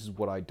work. This is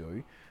what I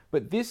do.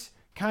 But this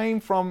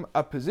came from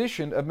a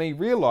position of me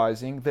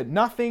realizing that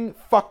nothing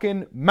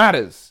fucking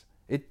matters.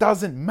 It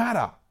doesn't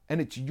matter.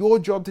 And it's your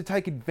job to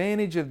take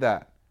advantage of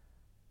that.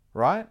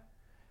 Right?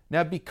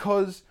 Now,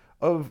 because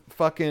of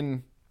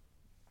fucking,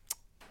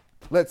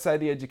 let's say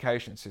the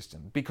education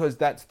system, because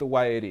that's the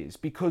way it is,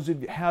 because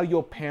of how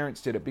your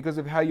parents did it, because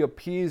of how your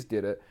peers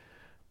did it,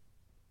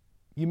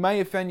 you may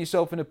have found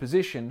yourself in a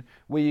position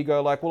where you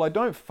go like, well, I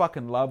don't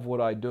fucking love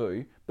what I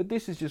do, but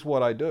this is just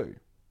what I do.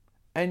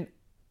 And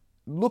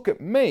look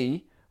at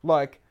me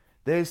like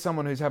there's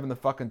someone who's having the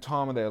fucking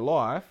time of their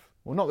life.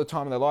 Well, not the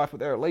time of their life, but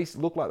they at least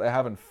look like they're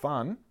having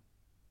fun.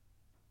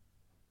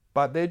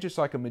 But they're just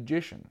like a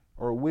magician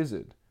or a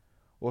wizard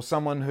or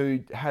someone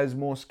who has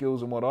more skills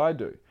than what I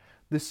do.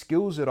 The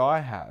skills that I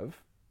have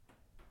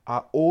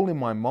are all in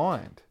my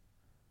mind.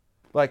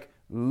 Like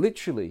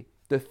literally,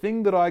 the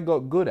thing that I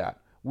got good at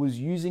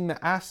was using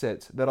the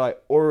assets that I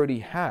already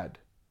had,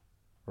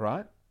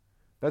 right?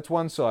 That's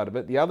one side of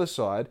it. The other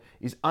side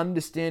is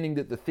understanding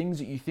that the things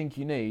that you think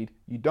you need,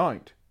 you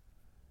don't.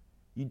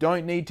 You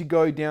don't need to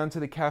go down to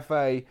the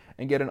cafe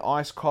and get an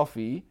iced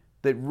coffee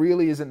that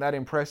really isn't that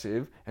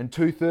impressive and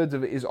 2/3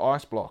 of it is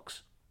ice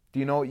blocks.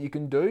 Do you know what you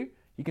can do?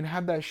 You can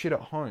have that shit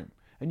at home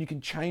and you can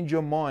change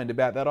your mind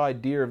about that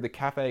idea of the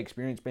cafe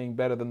experience being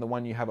better than the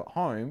one you have at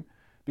home,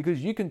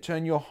 because you can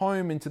turn your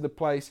home into the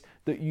place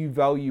that you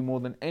value more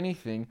than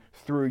anything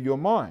through your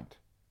mind,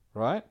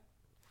 right?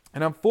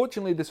 And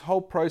unfortunately, this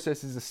whole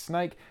process is a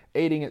snake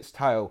eating its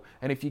tail.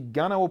 And if you're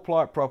gonna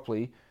apply it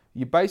properly,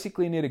 you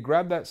basically need to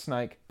grab that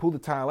snake, pull the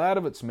tail out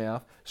of its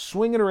mouth,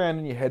 swing it around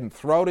in your head and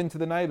throw it into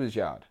the neighbor's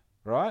yard,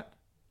 right?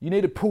 You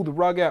need to pull the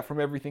rug out from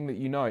everything that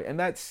you know. And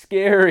that's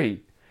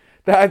scary.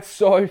 That's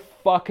so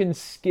fucking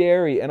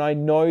scary. And I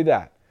know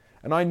that.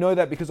 And I know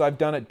that because I've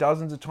done it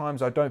dozens of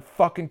times. I don't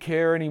fucking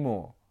care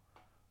anymore.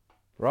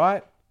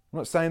 Right? I'm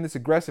not saying this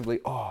aggressively.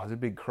 Oh, there's a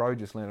big crow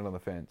just landed on the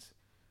fence.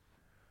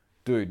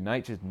 Dude,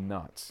 nature's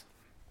nuts.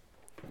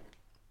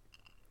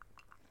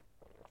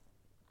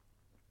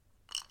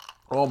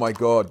 Oh my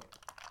God.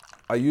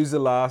 I used the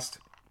last...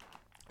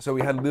 So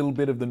we had a little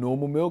bit of the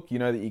normal milk,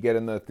 that you get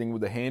in the thing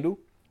with the handle,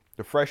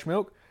 the fresh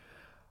milk.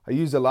 I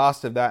used the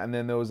last of that, and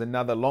then there was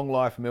another long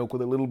life milk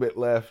with a little bit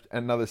left,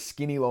 and another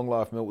skinny long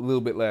life milk with a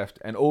little bit left.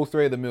 And all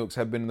three of the milks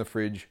have been in the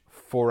fridge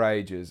for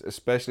ages,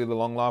 especially the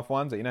long life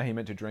ones. He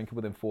meant to drink it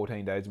within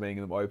 14 days of being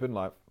in them open.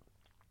 Like,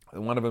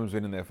 one of them's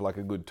been in there for like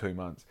a good 2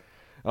 months.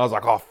 And I was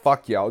like, oh,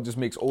 fuck yeah, I'll just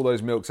mix all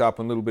those milks up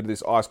and a little bit of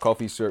this iced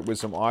coffee syrup with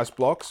some ice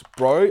blocks.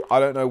 Bro, I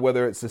don't know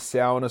whether it's the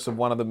sourness of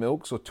one of the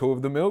milks or two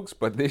of the milks,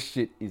 but this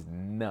shit is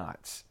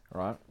nuts,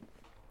 right?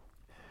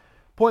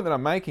 Point that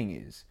I'm making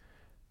is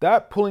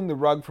that pulling the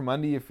rug from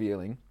under your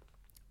feeling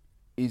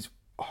is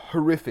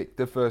horrific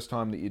the first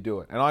time that you do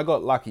it. And I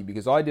got lucky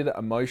because I did it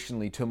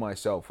emotionally to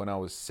myself when I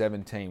was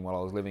 17 while I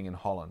was living in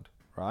Holland,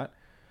 right?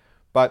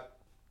 But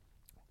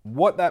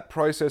what that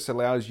process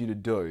allows you to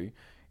do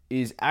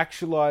is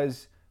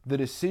actualize the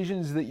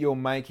decisions that you're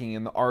making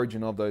and the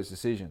origin of those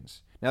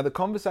decisions. Now, the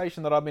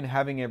conversation that I've been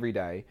having every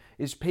day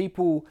is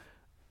people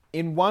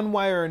in one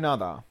way or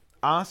another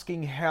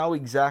asking how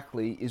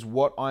exactly is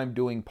what I'm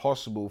doing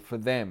possible for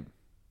them.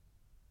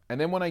 And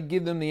then when I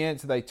give them the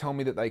answer, they tell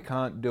me that they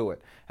can't do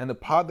it. And the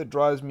part that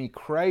drives me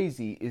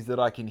crazy is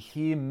that I can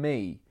hear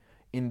me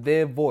in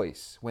their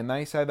voice. When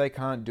they say they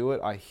can't do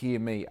it, I hear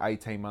me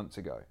 18 months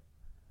ago.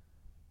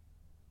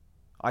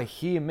 I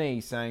hear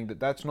me saying that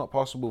that's not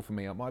possible for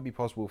me. It might be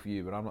possible for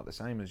you, but I'm not the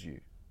same as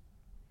you.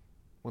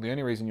 Well, the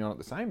only reason you're not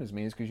the same as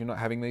me is because you're not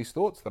having these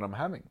thoughts that I'm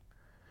having.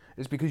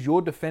 It's because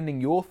you're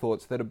defending your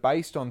thoughts that are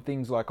based on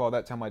things like, oh,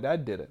 that's how my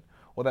dad did it.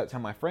 Or that's how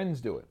my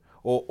friends do it.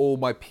 Or all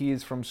my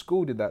peers from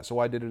school did that, so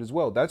I did it as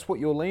well. That's what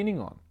you're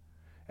leaning on.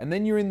 And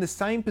then you're in the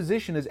same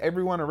position as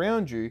everyone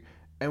around you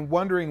and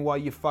wondering why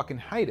you fucking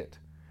hate it.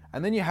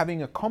 And then you're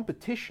having a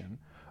competition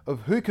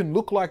of who can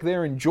look like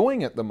they're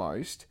enjoying it the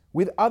most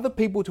with other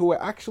people who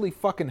are actually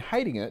fucking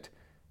hating it.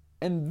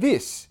 And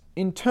this,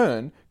 in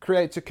turn,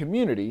 creates a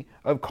community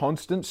of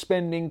constant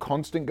spending,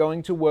 constant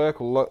going to work,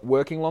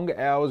 working longer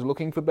hours,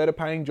 looking for better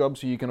paying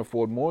jobs so you can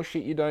afford more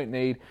shit you don't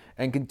need,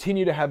 and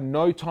continue to have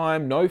no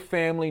time, no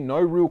family, no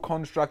real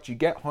construct. You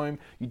get home,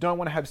 you don't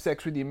want to have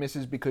sex with your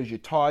missus because you're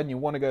tired and you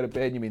want to go to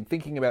bed and you've been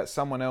thinking about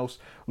someone else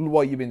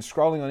while you've been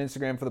scrolling on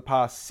Instagram for the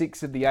past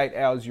 6 of the 8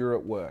 hours you're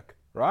at work,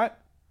 right?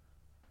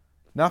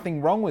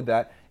 Nothing wrong with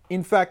that.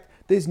 In fact,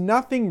 there's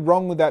nothing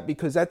wrong with that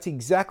because that's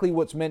exactly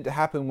what's meant to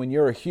happen when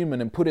you're a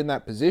human and put in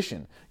that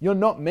position. You're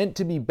not meant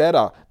to be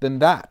better than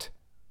that.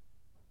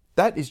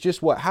 That is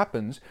just what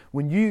happens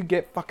when you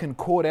get fucking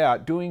caught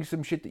out doing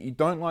some shit that you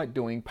don't like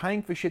doing,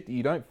 paying for shit that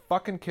you don't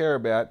fucking care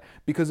about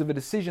because of a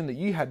decision that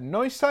you had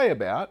no say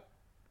about,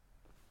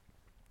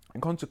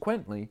 and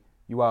consequently,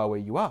 you are where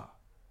you are.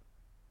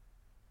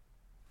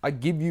 I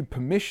give you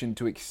permission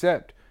to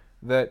accept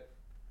that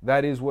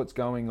that is what's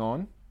going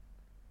on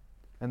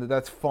and that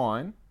that's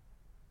fine,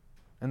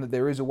 and that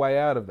there is a way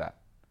out of that.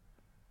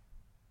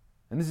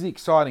 And this is the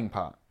exciting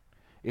part.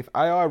 If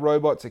AI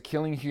robots are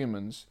killing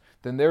humans,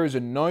 then there is a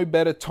no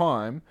better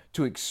time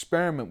to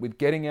experiment with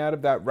getting out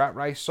of that rat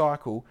race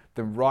cycle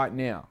than right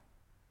now.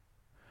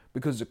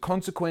 Because the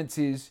consequence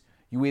is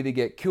you either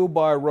get killed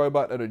by a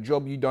robot at a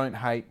job you don't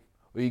hate,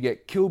 or you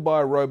get killed by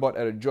a robot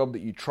at a job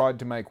that you tried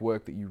to make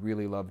work that you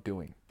really love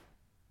doing.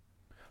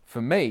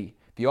 For me,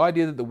 the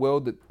idea that the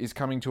world that is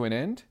coming to an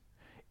end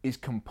is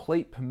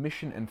complete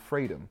permission and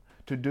freedom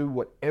to do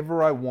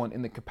whatever I want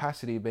in the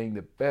capacity of being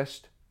the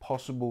best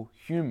possible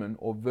human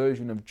or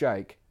version of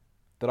Jake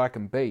that I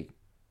can be.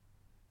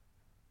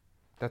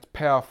 That's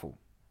powerful.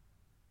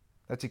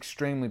 That's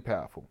extremely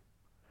powerful.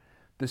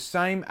 The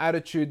same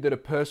attitude that a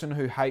person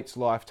who hates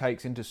life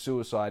takes into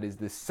suicide is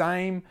the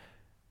same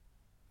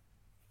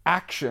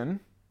action,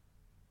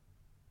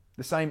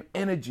 the same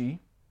energy,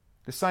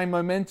 the same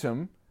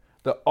momentum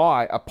that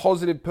I, a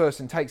positive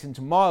person, takes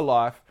into my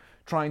life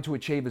trying to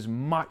achieve as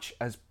much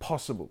as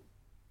possible.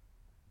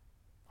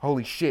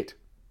 Holy shit,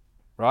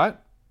 right?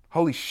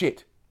 Holy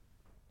shit.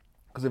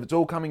 Because if it's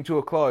all coming to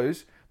a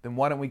close, then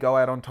why don't we go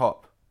out on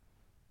top?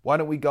 Why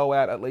don't we go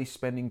out at least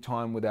spending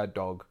time with our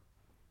dog?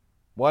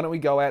 Why don't we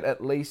go out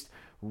at least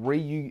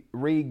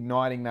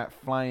reigniting that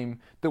flame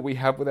that we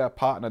have with our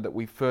partner that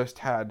we first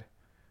had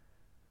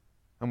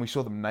and we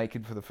saw them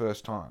naked for the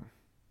first time?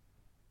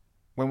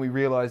 When we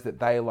realized that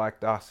they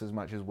liked us as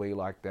much as we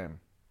liked them.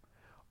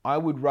 I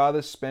would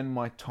rather spend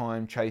my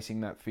time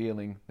chasing that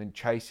feeling than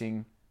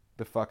chasing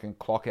the fucking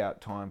clock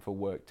out time for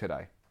work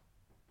today.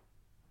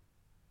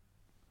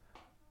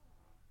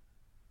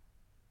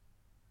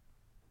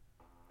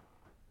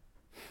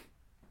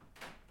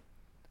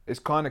 It's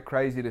kind of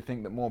crazy to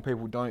think that more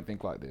people don't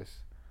think like this.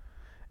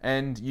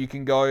 And you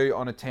can go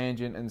on a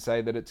tangent and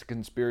say that it's a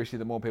conspiracy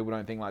that more people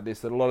don't think like this,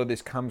 that a lot of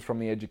this comes from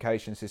the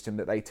education system,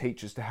 that they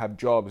teach us to have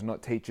jobs,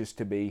 not teach us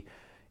to be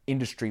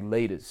industry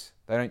leaders.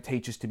 They don't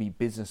teach us to be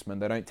businessmen.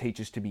 They don't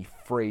teach us to be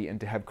free and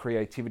to have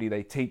creativity.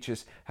 They teach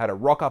us how to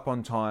rock up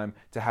on time,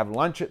 to have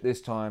lunch at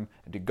this time,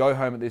 and to go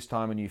home at this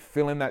time, and you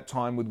fill in that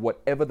time with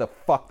whatever the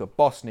fuck the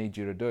boss needs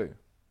you to do.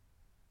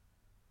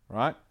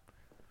 Right?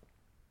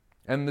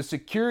 And the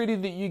security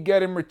that you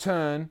get in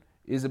return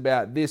is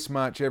about this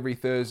much every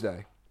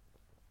Thursday.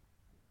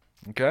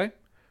 Okay?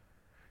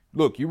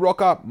 Look, you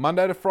rock up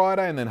Monday to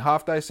Friday and then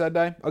half day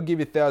Saturday, I'll give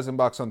you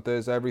 $1,000 on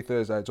Thursday, every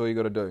Thursday. That's all you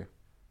got to do.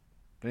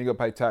 Then you got to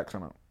pay tax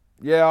on it.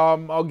 Yeah,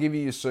 I'll give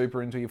you your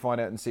super until you find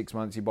out in 6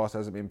 months your boss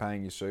hasn't been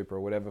paying your super or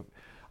whatever.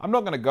 I'm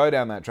not going to go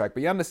down that track,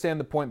 but you understand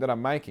the point that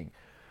I'm making.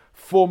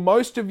 For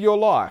most of your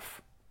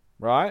life,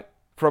 right?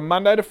 from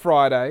Monday to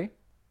Friday,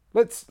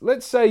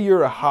 let's say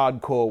you're a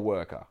hardcore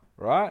worker,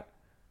 right?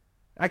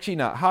 Actually,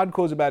 no,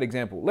 hardcore is a bad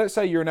example. Let's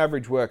say you're an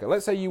average worker.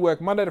 Let's say you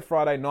work Monday to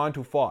Friday, 9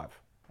 till 5,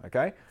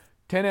 okay?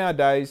 10-hour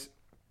days.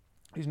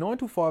 Is 9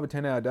 till 5 a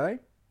 10-hour day?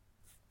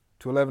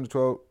 To 11 to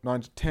 12,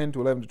 9 to 10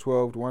 to 11 to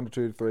 12, to 1 to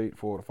 2 to 3,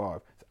 4 to 5.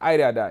 It's an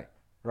 8-hour day,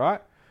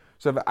 right?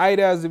 So for 8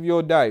 hours of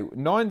your day,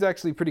 9's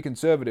actually pretty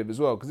conservative as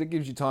well because it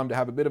gives you time to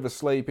have a bit of a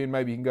sleep in.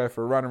 Maybe you can go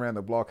for a run around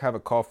the block, have a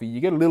coffee. You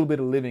get a little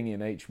bit of living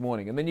in each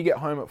morning. And then you get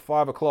home at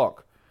 5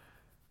 o'clock,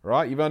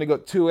 right? You've only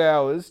got 2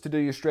 hours to do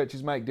your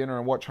stretches, make dinner,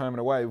 and watch Home and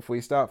Away before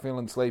you start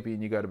feeling sleepy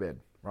and you go to bed,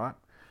 right?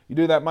 You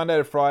do that Monday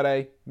to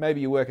Friday. Maybe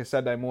you work a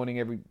Saturday morning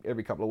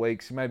every couple of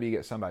weeks. Maybe you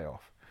get Sunday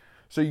off.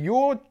 So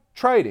you're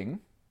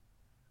trading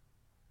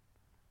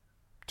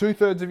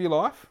 2/3 of your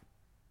life.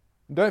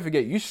 And don't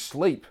forget, you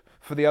sleep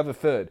for the other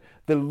third.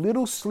 The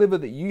little sliver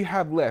that you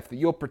have left that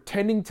you're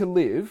pretending to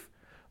live,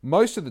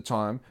 most of the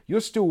time, you're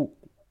still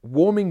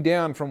warming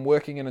down from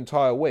working an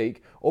entire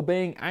week or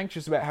being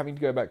anxious about having to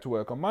go back to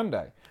work on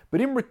Monday.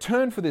 But in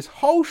return for this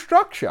whole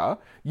structure,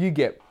 you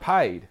get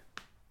paid.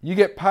 You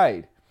get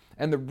paid.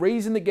 And the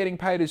reason that getting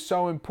paid is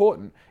so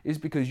important is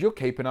because you're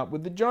keeping up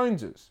with the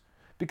Joneses.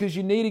 Because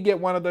you need to get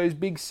one of those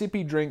big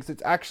sippy drinks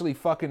that's actually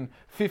fucking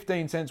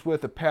 15 cents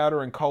worth of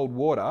powder and cold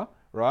water,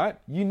 right?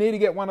 You need to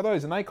get one of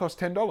those and they cost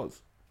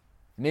 $10.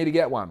 You need to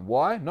get one.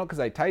 Why? Not because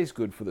they taste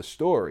good, for the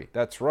story.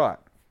 That's right.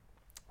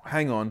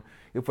 Hang on.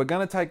 If we're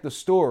going to take the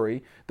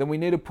story, then we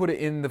need to put it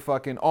in the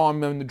fucking,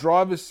 I'm in the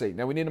driver's seat.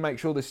 Now we need to make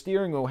sure the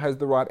steering wheel has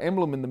the right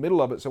emblem in the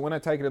middle of it. So when I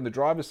take it in the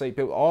driver's seat,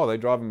 people, they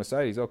drive a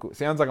Mercedes. Oh, cool.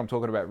 Sounds like I'm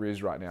talking about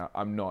Riz right now.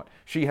 I'm not.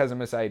 She has a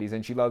Mercedes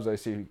and she loves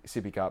those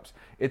sippy cups.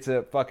 It's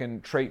a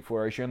fucking treat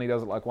for her. She only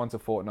does it like once a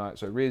fortnight.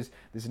 So Riz,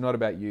 this is not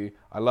about you.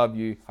 I love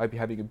you. I hope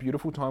you're having a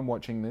beautiful time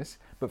watching this.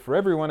 But for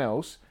everyone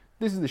else,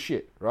 this is the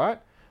shit,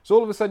 right? So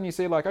all of a sudden you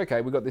see like,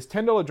 okay, we've got this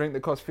 $10 drink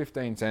that costs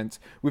 15 cents.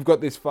 We've got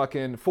this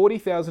fucking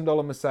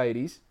 $40,000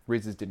 Mercedes.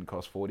 Riz's didn't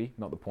cost 40,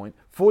 not the point.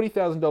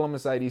 $40,000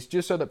 Mercedes,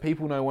 just so that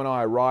people know when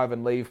I arrive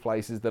and leave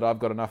places that I've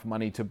got enough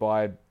money to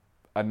buy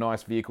a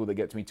nice vehicle that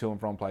gets me to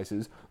and from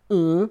places.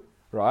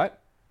 Right?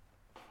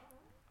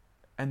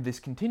 And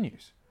this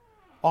continues.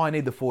 Oh, I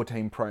need the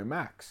 14 Pro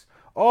Max.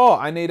 Oh,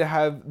 I need to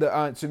have the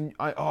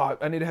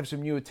I need to have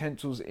some new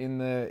utensils in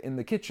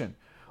the kitchen.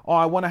 Oh,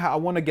 I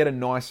want to get a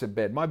nicer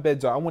bed.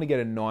 I want to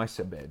get a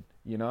nicer bed,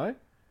 you know?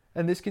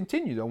 And this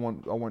continues. I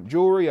want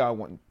jewelry, I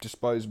want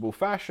disposable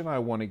fashion, I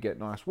want to get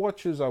nice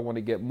watches, I want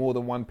to get more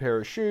than one pair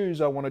of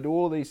shoes, I want to do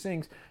all these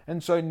things.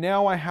 And so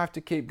now I have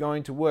to keep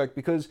going to work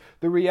because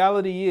the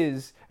reality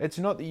is it's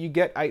not that you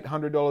get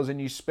 $800 and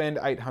you spend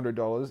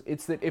 $800.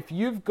 It's that if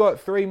you've got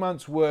 3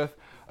 months worth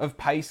of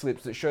pay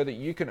slips that show that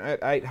you can earn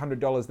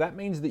 $800, that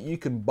means that you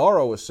can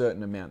borrow a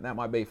certain amount. That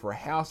might be for a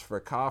house, for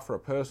a car, for a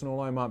personal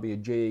loan, might be a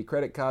GE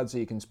credit card so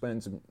you can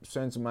spend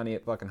some money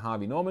at fucking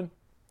Harvey Norman.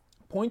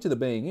 Point to the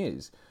being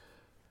is,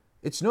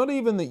 it's not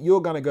even that you're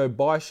going to go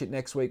buy shit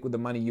next week with the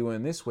money you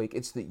earn this week.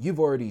 It's that you've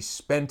already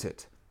spent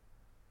it.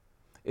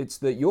 It's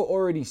that you're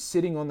already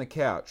sitting on the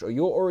couch or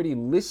you're already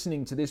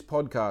listening to this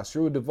podcast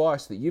through a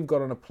device that you've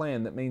got on a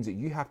plan that means that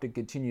you have to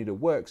continue to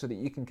work so that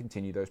you can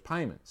continue those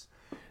payments.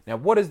 Now,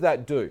 what does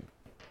that do?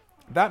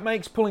 That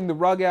makes pulling the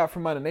rug out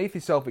from underneath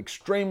yourself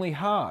extremely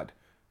hard.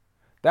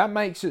 That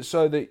makes it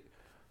so that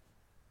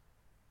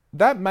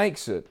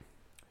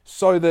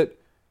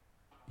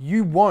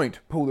you won't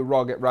pull the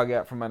rug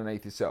out from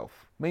underneath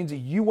yourself. It means that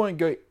you won't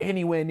go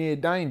anywhere near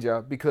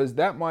danger because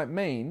that might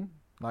mean,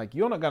 like,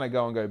 you're not going to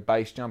go and go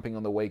base jumping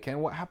on the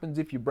weekend. What happens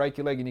if you break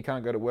your leg and you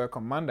can't go to work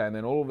on Monday and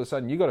then all of a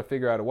sudden you got to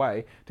figure out a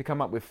way to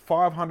come up with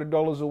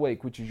 $500 a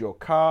week, which is your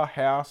car,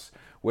 house,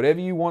 whatever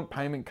you want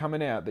payment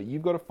coming out that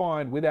you've got to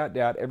find without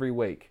doubt every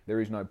week.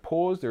 There is no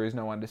pause. There is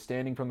no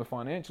understanding from the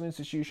financial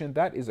institution.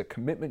 That is a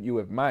commitment you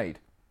have made,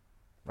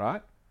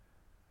 right?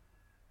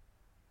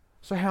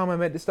 So how am I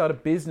meant to start a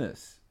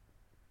business?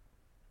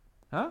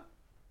 Huh?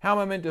 How am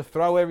I meant to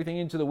throw everything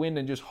into the wind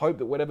and just hope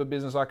that whatever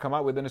business I come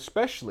up with, and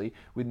especially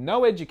with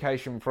no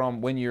education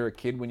from when you're a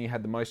kid, when you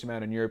had the most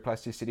amount of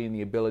neuroplasticity and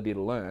the ability to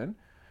learn,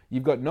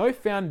 you've got no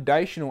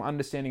foundational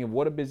understanding of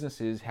what a business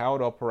is, how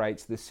it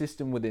operates, the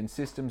system within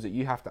systems that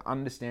you have to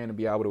understand and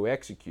be able to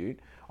execute.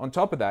 On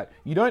top of that,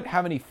 you don't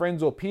have any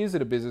friends or peers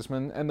that are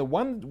businessmen, and the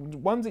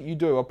ones that you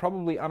do are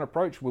probably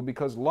unapproachable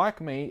because,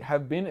 like me,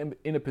 have been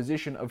in a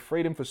position of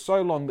freedom for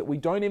so long that we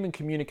don't even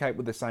communicate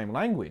with the same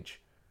language,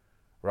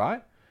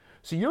 right?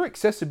 So your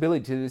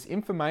accessibility to this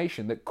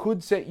information that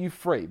could set you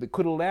free, that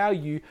could allow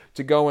you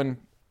to go and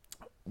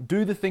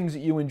do the things that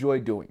you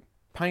enjoy doing,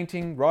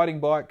 painting, riding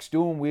bikes,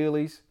 doing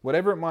wheelies,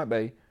 whatever it might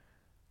be,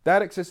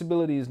 that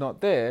accessibility is not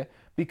there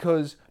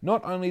because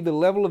not only the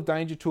level of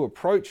danger to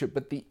approach it,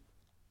 but the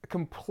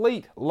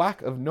complete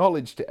lack of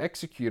knowledge to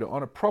execute it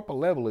on a proper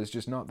level is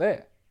just not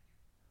there.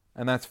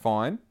 And that's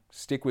fine.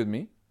 Stick with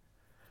me.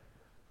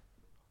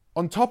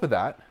 On top of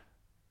that,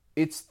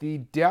 it's the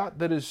doubt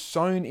that is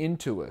sown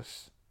into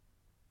us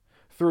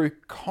through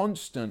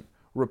constant,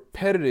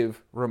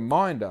 repetitive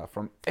reminder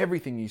from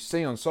everything you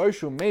see on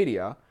social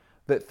media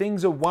that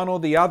things are one or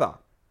the other.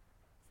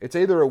 It's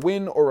either a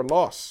win or a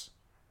loss.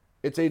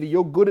 It's either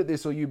you're good at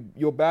this or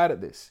you're bad at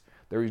this.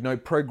 There is no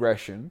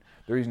progression.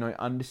 There is no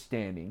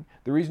understanding.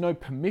 There is no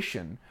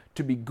permission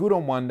to be good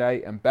on one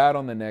day and bad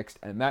on the next,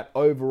 and that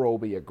overall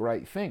be a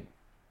great thing,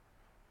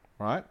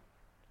 right?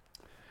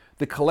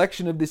 The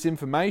collection of this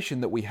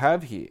information that we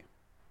have here,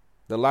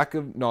 the lack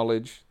of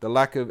knowledge, the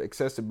lack of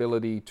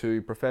accessibility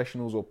to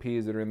professionals or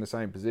peers that are in the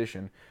same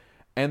position,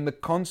 and the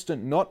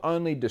constant not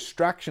only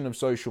distraction of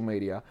social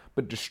media,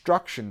 but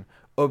destruction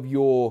of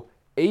your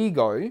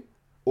ego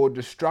or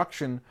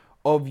destruction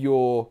of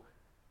your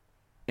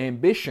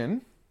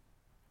ambition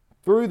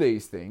through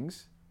these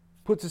things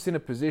puts us in a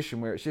position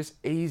where it's just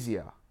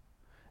easier.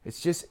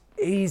 It's just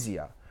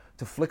easier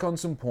to flick on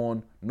some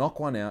porn, knock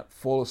one out,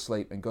 fall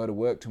asleep, and go to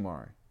work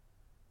tomorrow.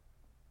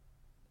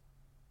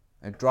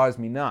 It drives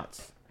me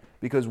nuts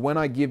because when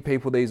I give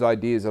people these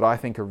ideas that I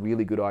think are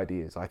really good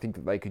ideas, I think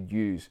that they could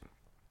use,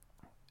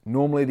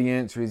 normally the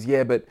answer is,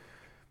 yeah, but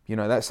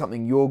that's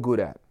something you're good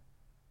at.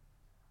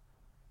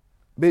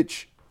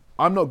 Bitch,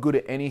 I'm not good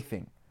at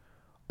anything.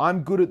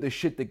 I'm good at the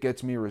shit that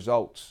gets me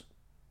results.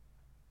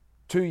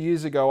 2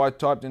 years ago, I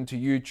typed into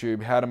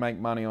YouTube how to make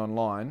money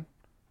online,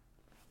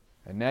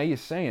 and now you're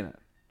seeing it.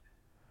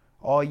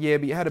 Oh yeah,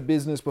 but you had a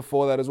business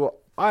before that as well.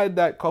 I had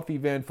that coffee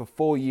van for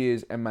 4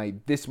 years and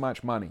made this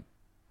much money.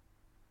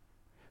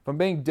 If I'm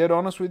being dead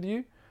honest with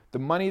you, the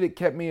money that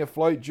kept me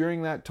afloat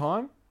during that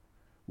time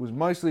was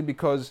mostly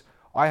because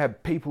I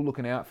had people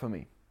looking out for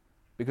me.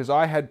 Because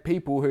I had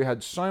people who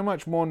had so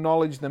much more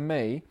knowledge than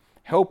me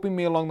helping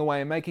me along the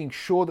way and making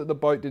sure that the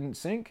boat didn't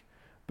sink.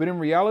 But in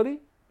reality,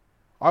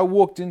 I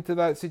walked into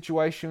that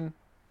situation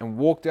and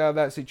walked out of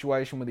that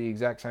situation with the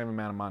exact same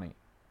amount of money.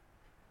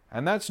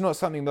 And that's not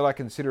something that I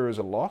consider as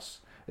a loss.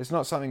 It's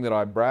not something that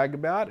I brag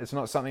about. It's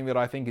not something that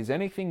I think is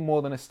anything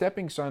more than a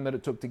stepping stone that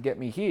it took to get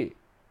me here.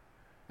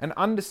 And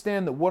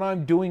understand that what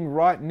I'm doing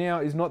right now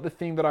is not the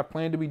thing that I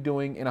plan to be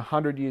doing in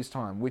 100 years'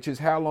 time, which is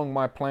how long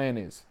my plan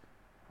is.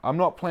 I'm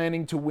not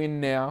planning to win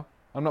now.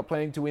 I'm not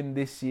planning to win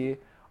this year.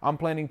 I'm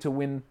planning to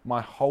win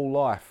my whole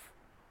life.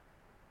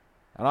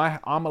 And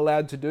I'm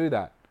allowed to do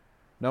that.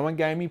 No one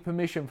gave me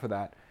permission for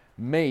that.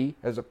 Me,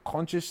 as a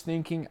conscious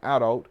thinking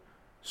adult,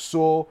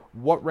 saw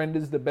what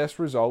renders the best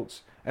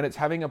results, and it's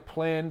having a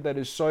plan that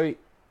is so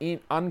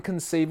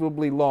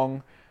unconceivably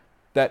long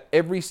that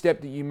every step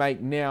that you make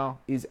now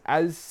is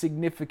as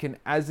significant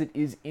as it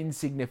is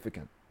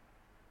insignificant.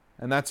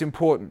 And that's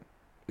important.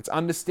 It's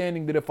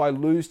understanding that if I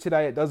lose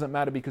today, it doesn't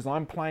matter because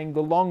I'm playing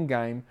the long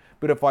game.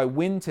 But if I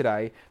win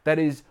today, that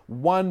is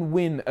one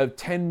win of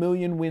 10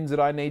 million wins that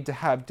I need to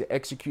have to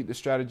execute the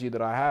strategy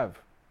that I have.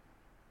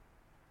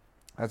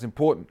 That's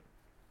important,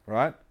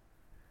 right?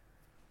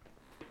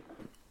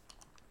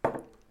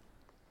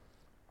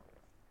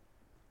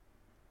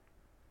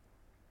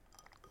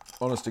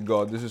 Honest to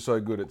God, this is so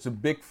good. It's a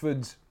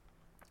Bickford's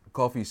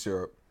coffee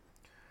syrup.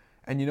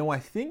 And I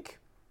think,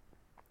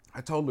 I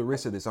told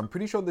Larissa this, I'm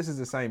pretty sure this is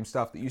the same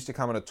stuff that used to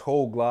come in a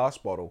tall glass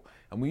bottle.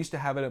 And we used to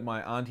have it at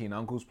my auntie and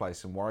uncle's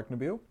place in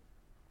Warwick-Nabil.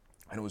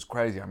 And it was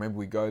crazy. I remember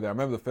we go there. I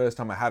remember the first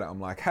time I had it, I'm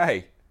like,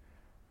 hey,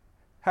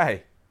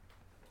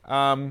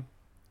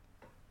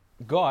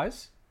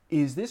 guys,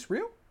 is this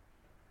real?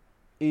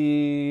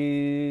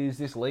 Is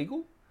this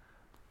legal?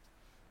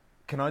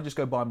 Can I just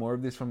go buy more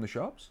of this from the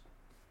shops?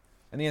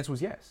 And the answer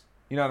was yes.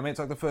 You know what I mean? It's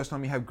like the first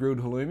time you have grilled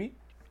halloumi,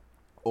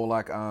 or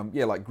like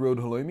grilled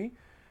halloumi,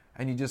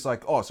 and you're just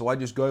like, oh, so I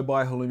just go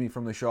buy halloumi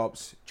from the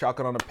shops, chuck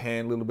it on a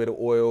pan, a little bit of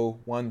oil,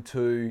 1,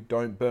 2,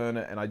 don't burn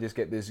it, and I just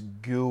get this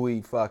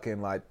gooey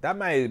fucking that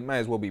may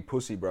as well be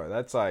pussy, bro.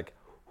 That's like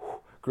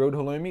grilled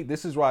halloumi.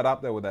 This is right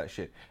up there with that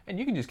shit, and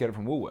you can just get it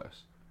from Woolworths.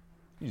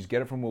 You just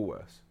get it from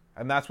Woolworths,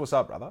 and that's what's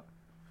up, brother.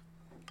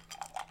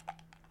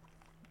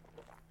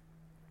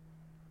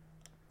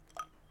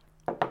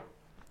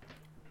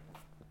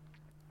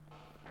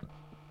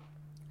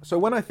 So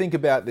when I think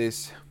about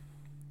this,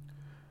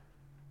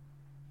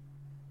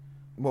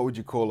 what would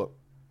you call it?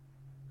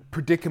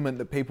 Predicament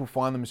that people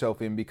find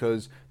themselves in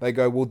because they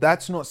go, well,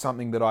 that's not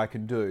something that I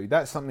can do.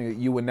 That's something that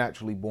you were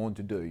naturally born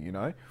to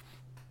do,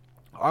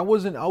 I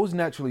was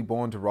naturally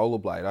born to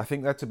rollerblade. I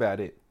think that's about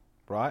it,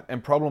 right?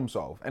 And problem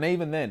solve. And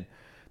even then,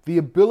 the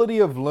ability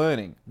of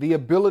learning, the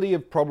ability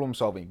of problem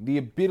solving, the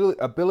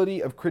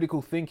ability of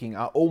critical thinking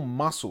are all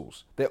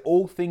muscles. They're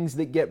all things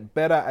that get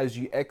better as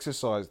you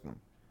exercise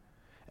them.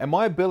 And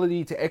my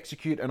ability to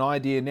execute an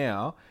idea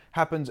now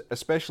happens,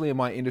 especially in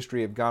my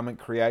industry of garment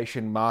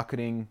creation,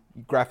 marketing,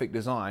 graphic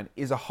design,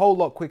 is a whole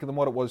lot quicker than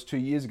what it was 2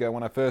 years ago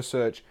when I first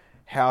searched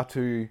how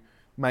to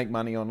make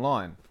money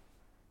online.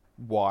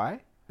 Why?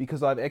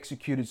 Because I've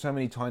executed so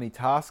many tiny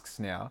tasks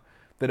now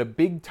that a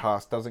big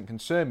task doesn't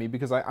concern me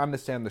because I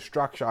understand the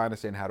structure, I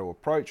understand how to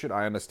approach it,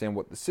 I understand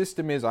what the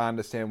system is, I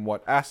understand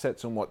what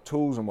assets and what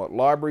tools and what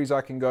libraries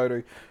I can go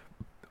to.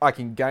 I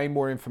can gain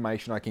more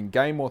information, I can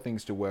gain more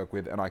things to work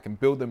with, and I can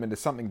build them into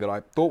something that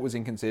I thought was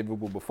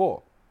inconceivable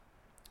before.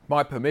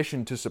 My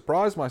permission to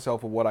surprise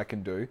myself of what I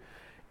can do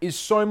is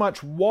so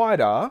much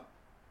wider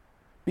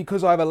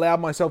because I've allowed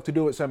myself to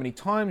do it so many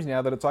times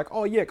now that it's like,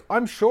 oh yeah,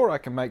 I'm sure I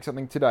can make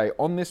something today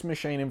on this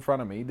machine in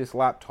front of me, this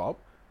laptop,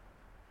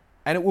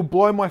 and it will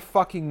blow my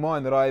fucking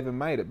mind that I even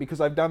made it, because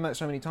I've done that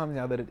so many times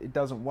now that it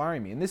doesn't worry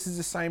me. And this is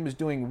the same as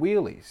doing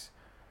wheelies.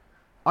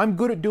 I'm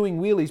good at doing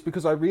wheelies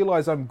because I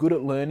realize I'm good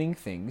at learning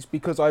things,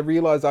 because I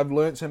realize I've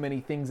learned so many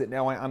things that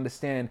now I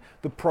understand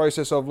the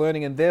process of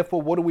learning, and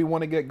therefore, what do we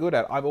want to get good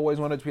at? I've always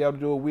wanted to be able to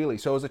do a wheelie.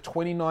 So as a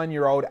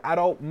 29-year-old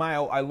adult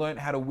male, I learned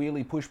how to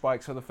wheelie push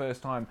bikes for the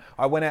first time.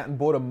 I went out and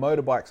bought a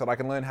motorbike so that I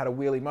can learn how to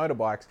wheelie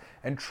motorbikes.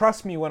 And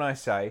trust me when I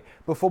say,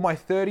 before my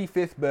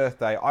 35th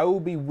birthday, I will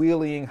be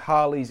wheeling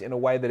Harleys in a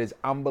way that is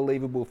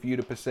unbelievable for you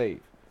to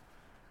perceive.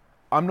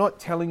 I'm not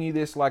telling you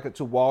this like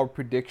it's a wild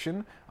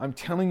prediction. I'm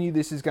telling you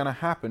this is going to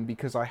happen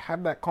because I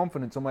have that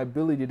confidence in my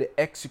ability to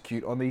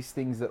execute on these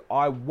things that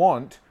I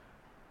want,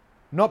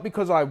 not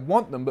because I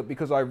want them, but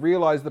because I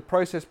realize the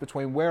process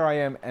between where I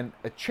am and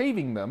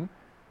achieving them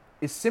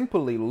is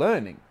simply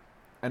learning.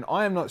 And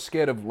I am not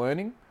scared of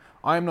learning.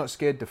 I am not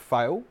scared to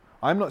fail.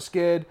 I'm not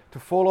scared to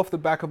fall off the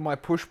back of my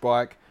push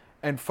bike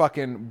and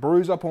fucking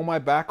bruise up all my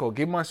back or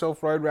give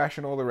myself road rash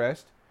and all the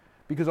rest,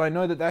 because I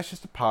know that that's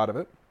just a part of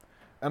it.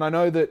 And I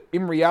know that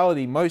in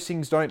reality, most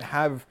things don't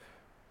have,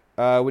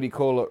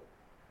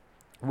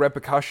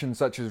 repercussions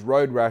such as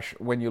road rash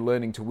when you're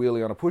learning to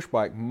wheelie on a push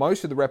bike.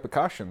 Most of the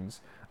repercussions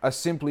are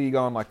simply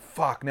going like,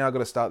 fuck, now I've got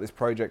to start this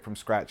project from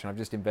scratch and I've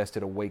just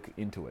invested a week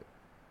into it.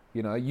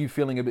 You know, you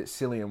feeling a bit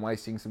silly and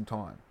wasting some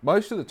time.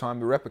 Most of the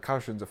time, the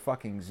repercussions are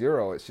fucking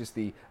zero. It's just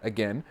the,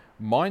 again,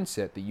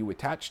 mindset that you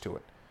attach to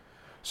it.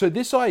 So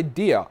this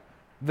idea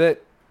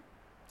that,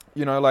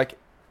 you know, like,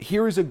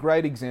 here is a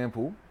great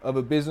example of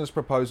a business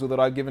proposal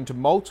that I've given to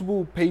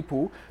multiple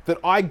people that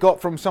I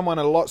got from someone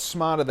a lot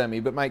smarter than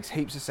me, but makes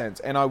heaps of sense.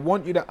 And I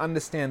want you to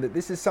understand that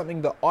this is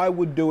something that I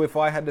would do if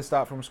I had to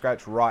start from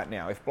scratch right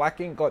now. If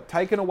Black Ink got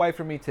taken away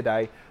from me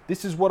today,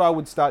 this is what I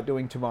would start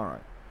doing tomorrow.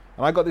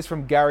 And I got this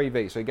from Gary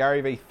Vee. So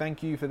Gary Vee,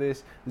 thank you for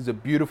this. This is a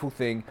beautiful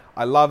thing.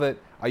 I love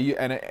it.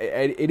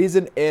 It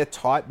isn't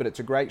airtight, but it's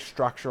a great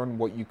structure on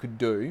what you could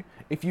do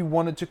if you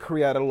wanted to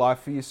create a life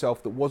for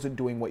yourself that wasn't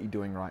doing what you're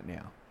doing right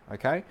now.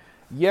 Okay?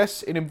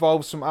 Yes, it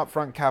involves some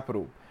upfront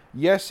capital.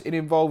 Yes, it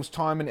involves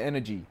time and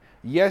energy.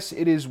 Yes,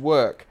 it is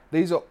work.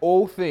 These are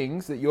all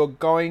things that you're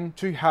going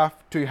to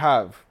have to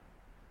have.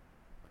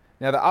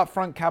 Now, the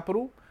upfront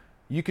capital,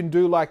 you can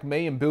do like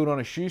me and build on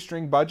a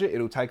shoestring budget.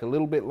 It'll take a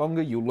little bit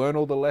longer. You'll learn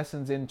all the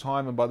lessons in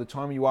time. And by the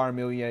time you are a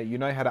millionaire, you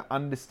know how to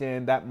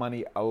understand that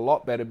money a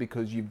lot better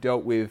because you've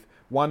dealt with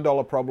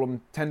 $1 problem,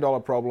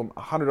 $10 problem,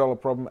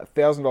 $100 problem,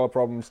 $1,000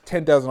 problems,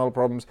 $10,000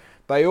 problems.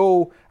 They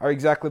all are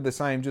exactly the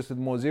same, just with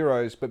more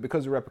zeros. But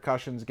because the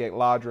repercussions get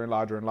larger and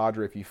larger and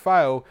larger if you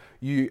fail,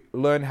 you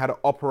learn how to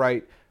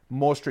operate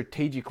more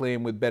strategically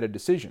and with better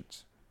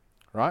decisions,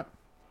 right?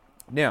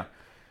 Now,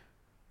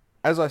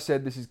 as I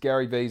said, this is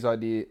Gary Vee's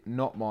idea,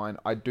 not mine.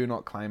 I do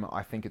not claim it.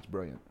 I think it's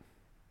brilliant.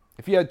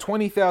 If you had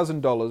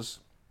 $20,000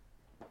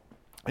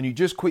 and you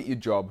just quit your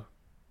job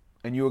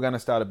and you were going to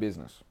start a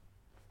business,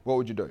 what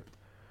would you do?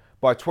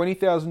 Buy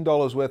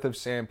 $20,000 worth of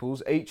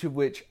samples, each of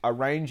which are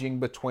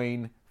ranging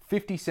between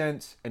 50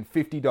 cents and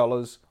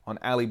 $50 on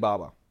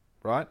Alibaba,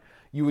 right?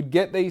 You would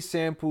get these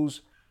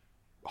samples,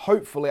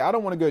 hopefully, I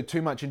don't want to go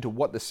too much into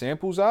what the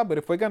samples are, but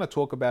if we're going to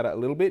talk about it a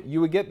little bit, you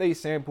would get these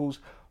samples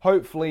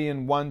hopefully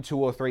in 1, 2,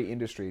 or 3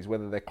 industries,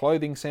 whether they're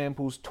clothing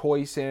samples,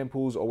 toy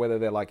samples, or whether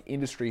they're like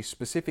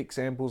industry-specific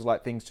samples,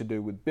 like things to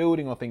do with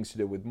building or things to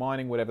do with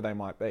mining, whatever they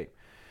might be.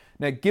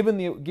 Now, given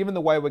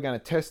the way we're going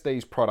to test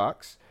these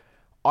products,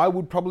 I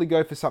would probably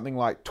go for something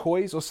like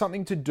toys or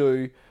something to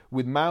do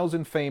with males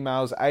and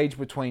females aged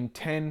between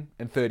 10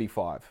 and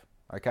 35.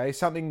 Okay,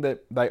 something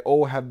that they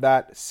all have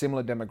that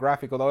similar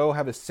demographic, or they all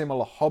have a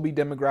similar hobby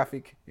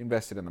demographic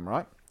invested in them,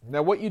 right?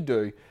 Now, what you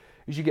do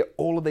is you get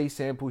all of these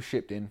samples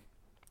shipped in.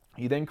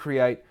 You then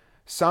create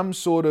some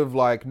sort of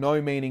like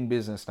no meaning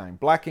business name.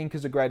 Black Ink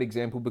is a great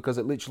example because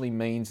it literally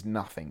means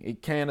nothing.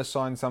 It can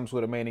assign some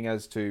sort of meaning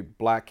as to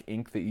black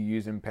ink that you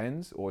use in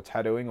pens or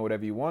tattooing or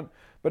whatever you want.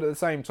 But at the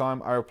same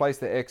time, I replace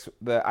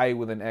the A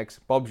with an X.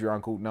 Bob's your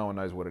uncle. No one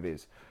knows what it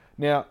is.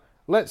 Now,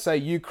 let's say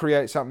you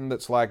create something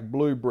that's like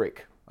Blue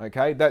Brick.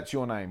 Okay, that's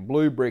your name.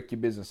 Blue Brick, your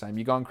business name.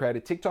 You go and create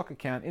a TikTok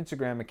account,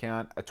 Instagram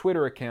account, a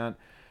Twitter account,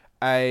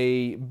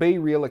 a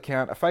BeReal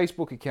account, a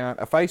Facebook account,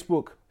 a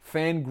Facebook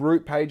fan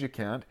group page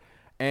account,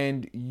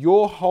 and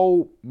your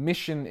whole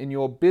mission in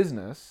your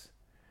business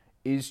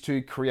is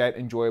to create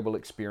enjoyable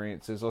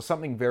experiences or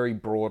something very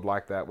broad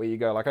like that, where you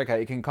go like,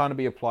 okay, it can kind of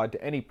be applied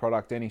to any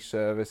product, any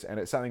service, and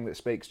it's something that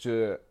speaks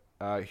to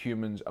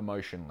humans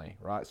emotionally,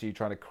 right? So you're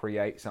trying to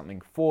create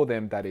something for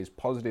them that is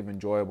positive,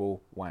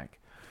 enjoyable, wank.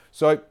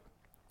 So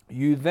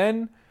you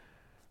then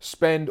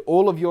spend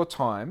all of your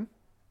time,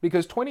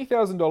 because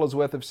 $20,000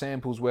 worth of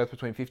samples worth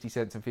between 50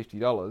 cents and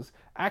 $50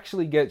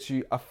 actually gets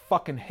you a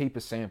fucking heap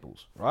of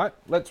samples, right?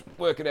 Let's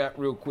work it out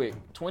real quick.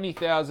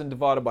 20,000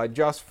 divided by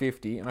just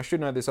 50, and I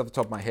should know this off the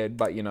top of my head,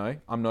 but you know,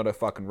 I'm not a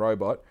fucking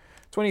robot.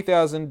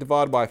 20,000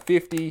 divided by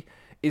 50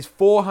 is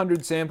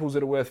 400 samples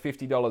that are worth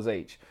 $50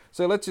 each.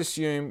 So let's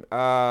assume,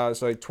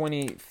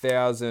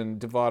 20,000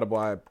 divided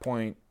by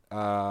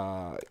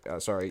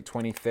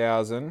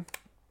 20,000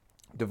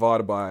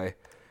 divided by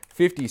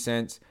 50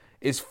 cents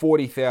is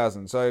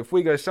 40,000. So if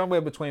we go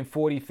somewhere between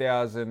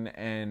 40,000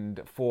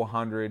 and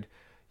 400,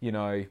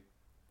 so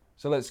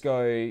let's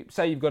go,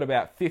 say you've got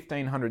about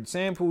 1,500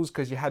 samples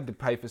because you had to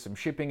pay for some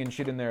shipping and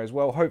shit in there as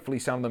well. Hopefully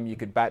some of them you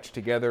could batch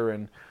together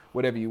and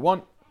whatever you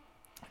want.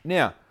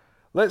 Now,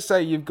 let's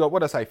say you've got,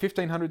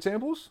 1,500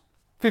 samples?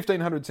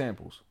 1,500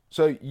 samples.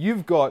 So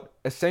you've got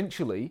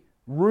essentially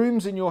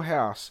rooms in your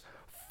house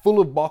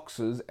full of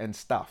boxes and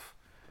stuff.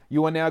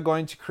 You are now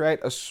going to create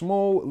a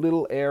small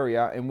little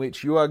area in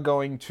which you are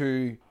going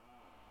to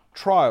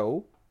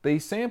trial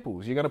these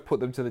samples. You're going to put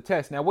them to the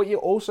test. Now, what you're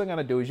also going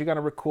to do is you're going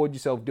to record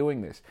yourself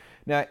doing this.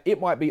 Now,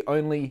 it might be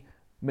only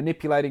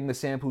manipulating the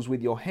samples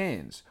with your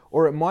hands,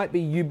 or it might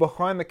be you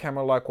behind the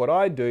camera like what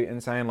I do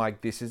and saying like,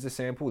 this is a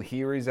sample,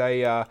 here is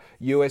a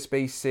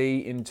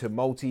USB-C into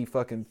multi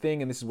fucking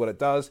thing, and this is what it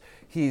does.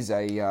 Here's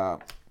a,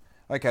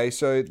 okay,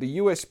 so the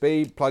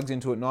USB plugs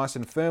into it nice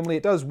and firmly.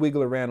 It does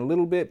wiggle around a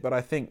little bit, but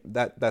I think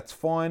that's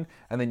fine.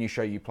 And then you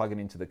show you plug it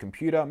into the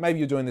computer. Maybe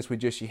you're doing this with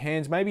just your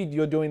hands. Maybe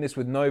you're doing this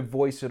with no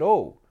voice at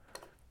all.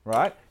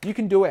 Right? You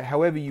can do it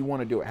however you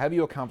want to do it, however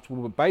you're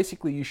comfortable, but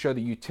basically you show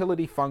the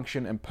utility,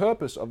 function, and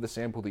purpose of the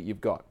sample that you've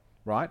got,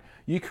 right?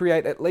 You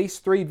create at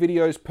least 3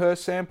 videos per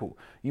sample.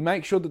 You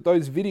make sure that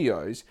those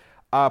videos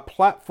are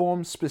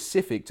platform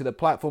specific to the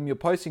platform you're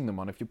posting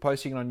them on. If you're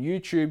posting it on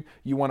YouTube,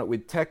 you want it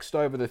with text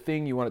over the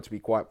thing, you want it to be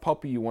quite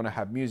poppy, you want to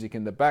have music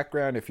in the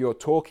background. If you're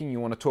talking, you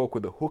want to talk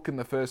with a hook in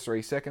the first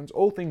 3 seconds,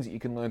 all things that you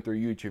can learn through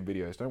YouTube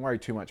videos. Don't worry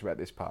too much about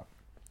this part.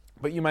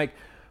 But you make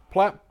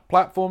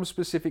platform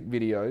specific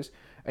videos,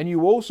 and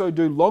you also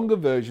do longer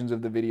versions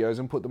of the videos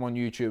and put them on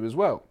YouTube as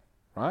well,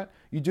 right?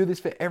 You do this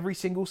for every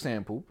single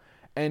sample,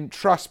 and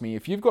trust me,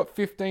 if you've got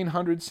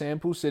 1,500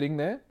 samples sitting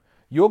there,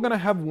 you're going to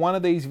have one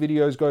of these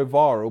videos go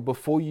viral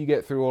before you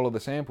get through all of the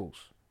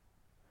samples.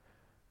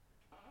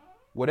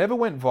 Whatever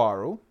went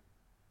viral,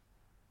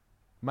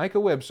 make a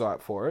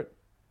website for it,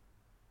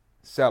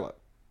 sell it.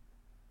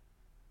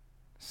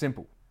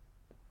 Simple.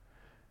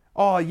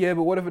 Oh yeah,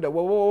 but what if it...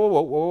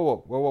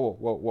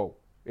 Whoa.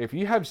 If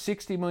you have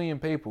 60 million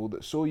people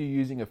that saw you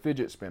using a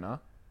fidget spinner,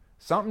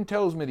 something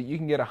tells me that you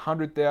can get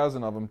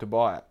 100,000 of them to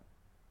buy it.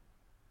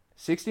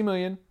 60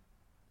 million,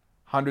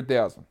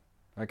 100,000,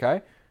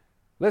 okay?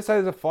 Let's say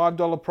there's a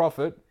 $5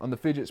 profit on the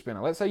fidget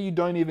spinner. Let's say you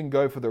don't even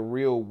go for the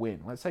real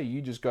win. Let's say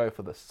you just go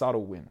for the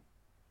subtle win.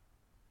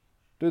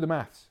 Do the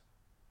maths.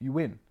 You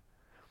win.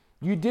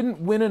 You didn't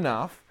win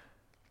enough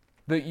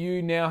that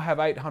you now have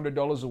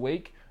 $800 a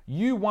week.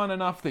 You won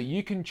enough that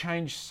you can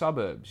change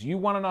suburbs. You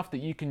won enough that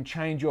you can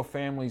change your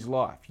family's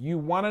life. You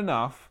won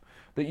enough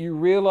that you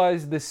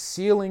realize the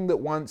ceiling that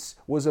once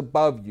was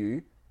above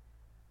you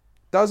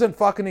doesn't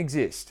fucking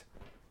exist.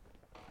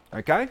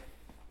 Okay?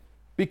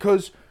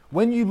 Because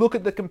when you look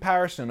at the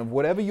comparison of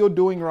whatever you're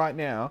doing right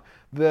now,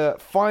 the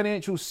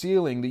financial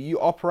ceiling that you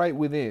operate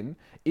within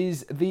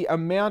is the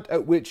amount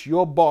at which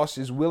your boss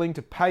is willing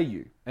to pay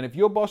you. And if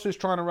your boss is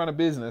trying to run a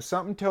business,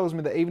 something tells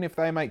me that even if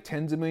they make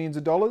tens of millions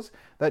of dollars,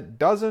 that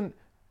doesn't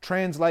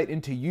translate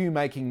into you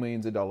making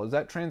millions of dollars.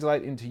 That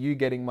translates into you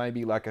getting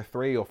maybe like a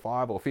 3 or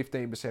 5 or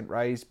 15%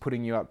 raise,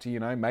 putting you up to,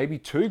 maybe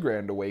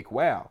 $2,000 a week.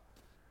 Wow.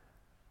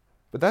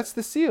 But that's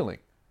the ceiling.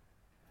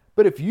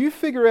 But if you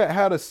figure out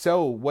how to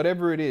sell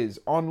whatever it is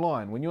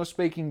online, when you're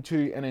speaking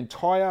to an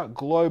entire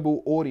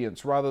global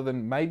audience rather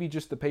than maybe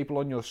just the people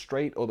on your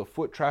street or the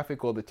foot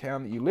traffic or the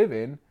town that you live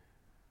in,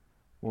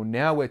 well,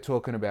 now we're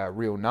talking about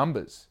real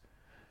numbers.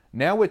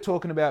 Now we're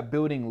talking about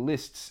building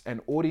lists and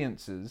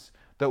audiences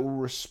that will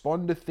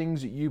respond to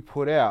things that you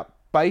put out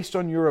based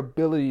on your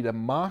ability to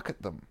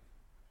market them.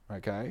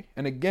 Okay?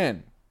 And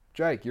again,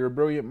 Jake, you're a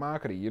brilliant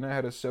marketer. You know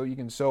how to sell. You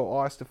can sell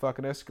ice to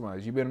fucking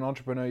Eskimos. You've been an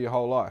entrepreneur your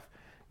whole life.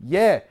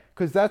 Yeah,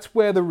 because that's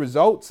where the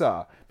results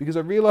are. Because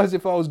I realized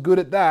if I was good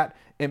at that,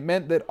 it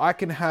meant that I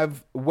can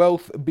have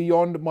wealth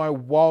beyond my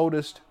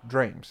wildest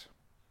dreams.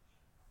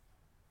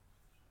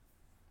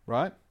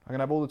 Right? I can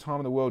have all the time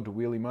in the world to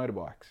wheelie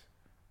motorbikes.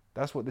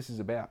 That's what this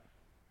is about.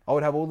 I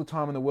would have all the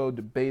time in the world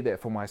to be there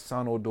for my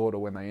son or daughter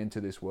when they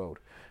enter this world.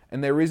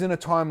 And there isn't a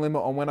time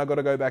limit on when I got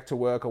to go back to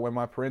work or when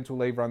my parental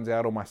leave runs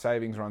out or my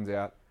savings runs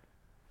out.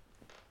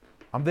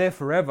 I'm there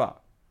forever.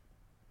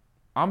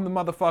 I'm the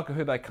motherfucker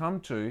who they come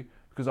to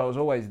because I was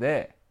always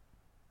there.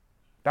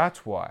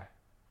 That's why.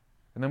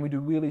 And then we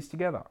do wheelies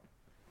together.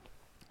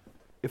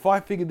 If I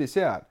figured this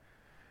out,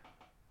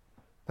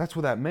 that's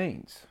what that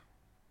means.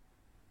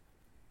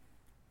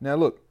 Now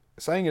look,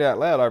 saying it out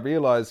loud, I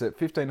realized that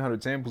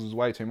 1,500 samples is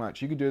way too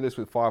much. You could do this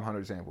with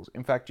 500 samples.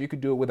 In fact, you could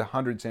do it with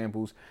 100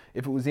 samples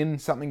if it was in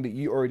something that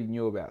you already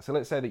knew about. So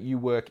let's say that you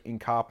work in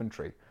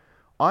carpentry.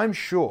 I'm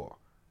sure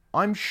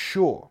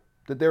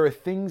that there are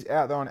things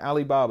out there on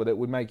Alibaba that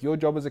would make your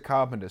job as a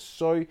carpenter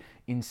so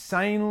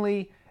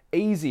insanely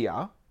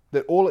easier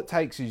that all it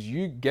takes is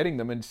you getting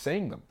them and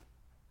seeing them.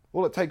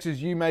 All it takes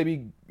is you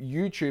maybe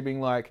YouTubing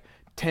like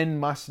 10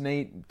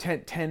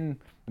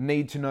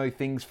 need to know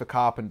things for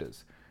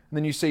carpenters. And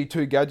then you see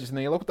 2 gadgets and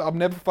then you're like, I've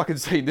never fucking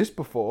seen this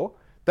before.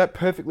 That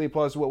perfectly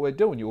applies to what we're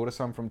doing. You order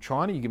some from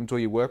China, you give them to all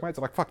your workmates.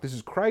 They're like, fuck, this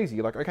is crazy.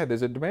 You're like, okay,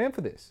 there's a demand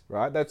for this,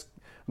 right? That's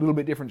a little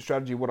bit different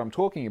strategy of what I'm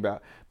talking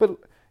about. But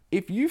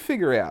if you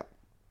figure out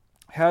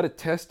how to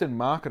test and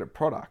market a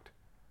product,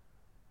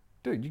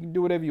 dude, you can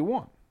do whatever you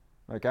want,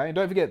 okay? And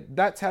don't forget,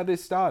 that's how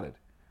this started.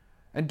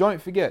 And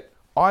don't forget,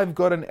 I've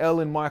got an L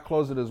in my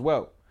closet as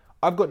well.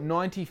 I've got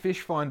 90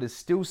 fish finders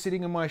still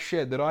sitting in my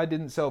shed that I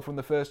didn't sell from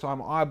the first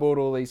time I bought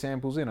all these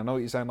samples in. I know what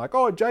you're saying, like,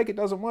 oh, Jake, it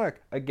doesn't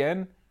work.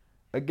 Again,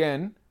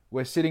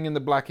 we're sitting in the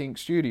Black Ink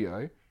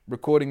studio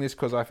recording this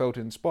because I felt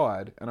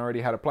inspired and I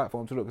already had a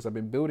platform to do it because I've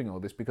been building all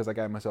this because I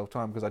gave myself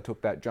time, because I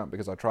took that jump,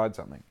 because I tried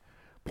something.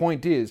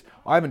 Point is,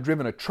 I haven't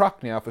driven a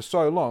truck now for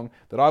so long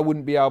that I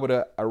wouldn't be able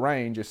to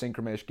arrange a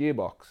Synchromesh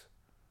gearbox.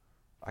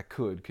 I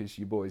could, because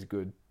your boy's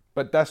good.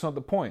 But that's not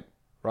the point,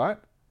 right?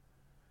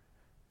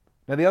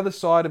 Now, the other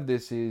side of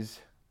this is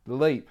the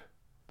leap,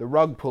 the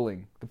rug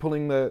pulling, the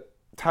pulling the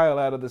tail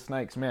out of the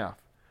snake's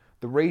mouth,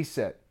 the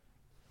reset.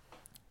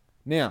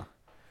 Now,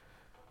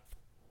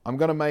 I'm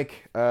going to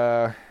make...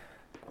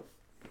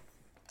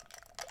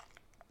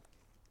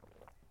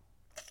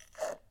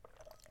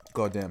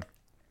 Goddamn.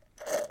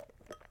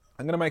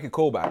 I'm going to make a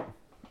callback.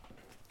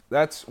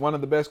 That's one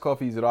of the best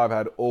coffees that I've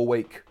had all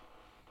week.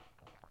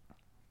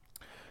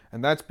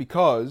 And that's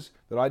because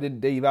that I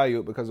didn't devalue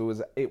it because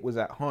it was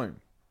at home.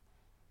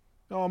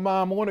 Oh,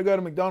 Mum, I want to go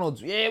to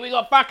McDonald's. Yeah, we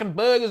got fucking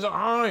burgers at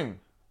home.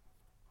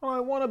 I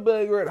don't want a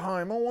burger at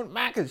home. I want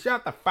Macca's.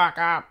 Shut the fuck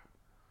up.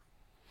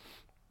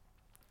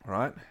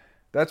 Right?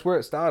 That's where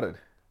it started.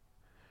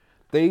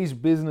 These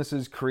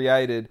businesses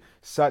created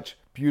such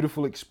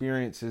beautiful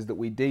experiences that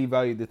we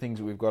devalued the things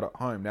that we've got at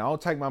home. Now, I'll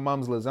take my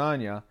mum's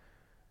lasagna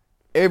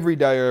every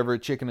day over a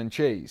chicken and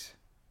cheese.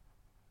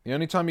 The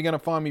only time you're going to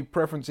find me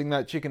preferencing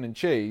that chicken and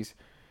cheese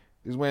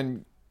is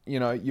when, you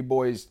know, your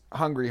boy's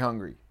hungry.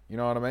 You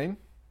know what I mean?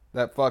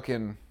 That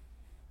fucking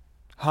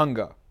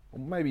hunger. Or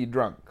maybe you're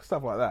drunk.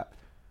 Stuff like that.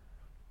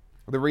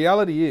 The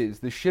reality is,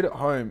 the shit at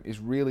home is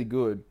really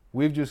good.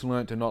 We've just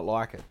learned to not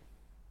like it.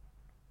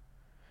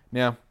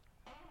 Now,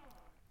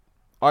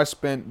 I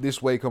spent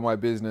this week on my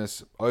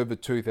business over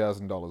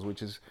 $2,000,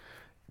 which is,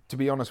 to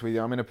be honest with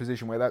you, I'm in a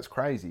position where that's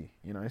crazy.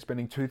 You know,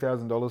 spending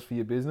 $2,000 for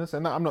your business.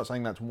 And I'm not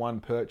saying that's one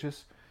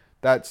purchase.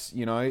 That's,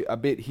 you know, a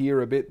bit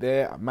here, a bit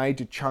there, a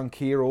major chunk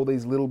here, all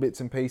these little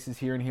bits and pieces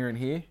here and here and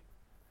here.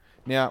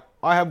 Now,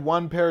 I have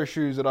one pair of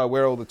shoes that I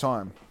wear all the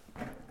time.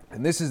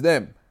 And this is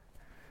them.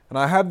 And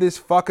I have this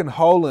fucking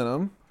hole in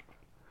them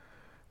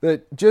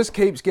that just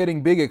keeps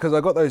getting bigger because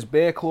I got those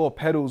bear claw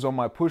pedals on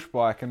my push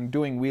bike, and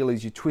doing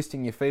wheelies, you're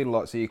twisting your feet a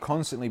lot, so you're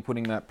constantly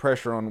putting that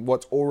pressure on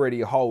what's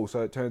already a hole,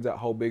 so it turns that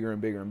hole bigger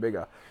and bigger and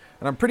bigger.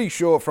 And I'm pretty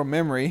sure from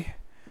memory,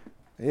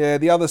 yeah,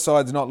 the other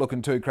side's not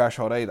looking too crash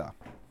hot either.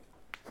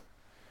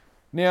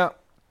 Now,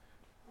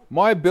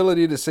 my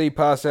ability to see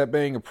past that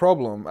being a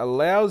problem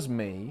allows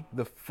me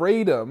the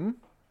freedom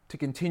to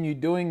continue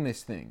doing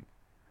this thing.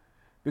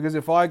 Because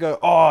if I go,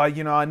 oh,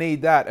 you know, I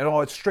need that, and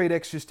oh, Street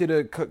X just did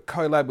a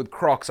collab with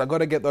Crocs, I got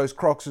to get those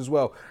Crocs as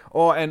well.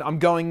 Oh, and I'm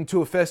going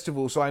to a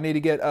festival, so I need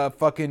to get a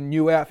fucking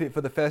new outfit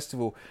for the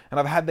festival. And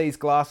I've had these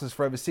glasses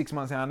for over 6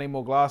 months now, I need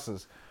more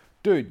glasses.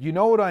 Dude, you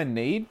know what I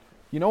need?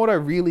 You know what I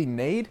really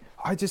need?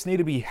 I just need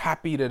to be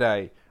happy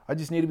today. I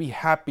just need to be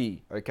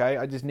happy, okay?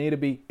 I just need to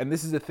be, and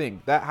this is the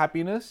thing, that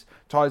happiness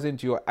ties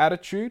into your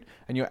attitude,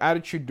 and your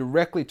attitude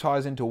directly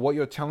ties into what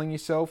you're telling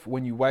yourself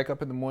when you wake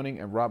up in the morning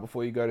and right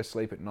before you go to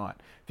sleep at night.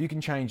 If you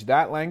can change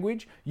that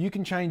language, you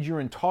can change your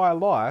entire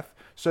life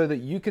so that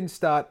you can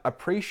start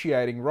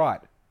appreciating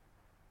right.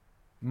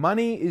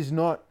 Money is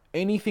not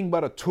anything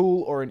but a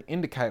tool or an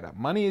indicator.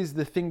 Money is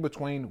the thing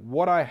between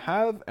what I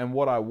have and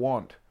what I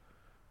want.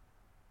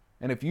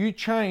 And if you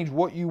change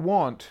what you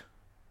want,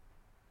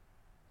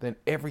 then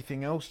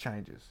everything else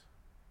changes.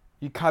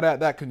 You cut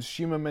out that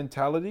consumer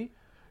mentality,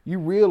 you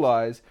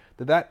realize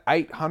that that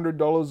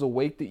 $800 a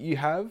week that you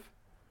have,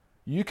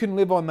 you can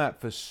live on that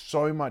for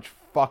so much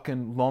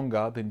fucking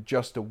longer than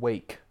just a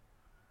week.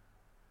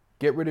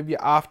 Get rid of your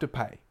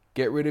afterpay.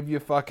 Get rid of your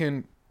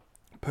fucking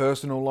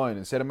personal loan.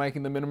 Instead of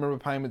making the minimum of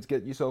payments,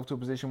 get yourself to a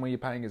position where you're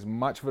paying as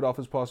much of it off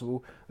as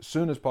possible, as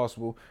soon as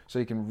possible, so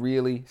you can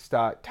really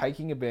start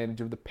taking advantage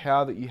of the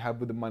power that you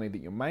have with the money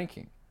that you're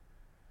making.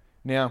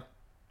 Now,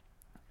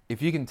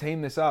 if you can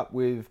team this up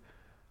with,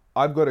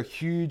 I've got a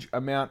huge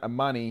amount of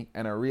money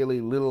and a really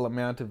little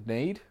amount of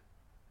need,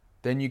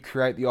 then you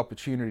create the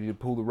opportunity to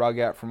pull the rug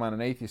out from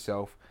underneath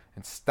yourself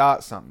and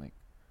start something.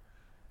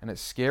 And it's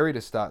scary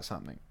to start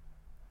something.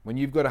 When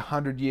you've got a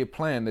 100-year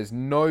plan, there's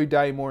no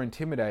day more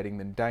intimidating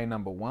than day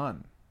number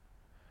one.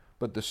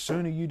 But the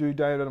sooner you do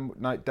day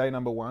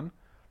number one,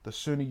 the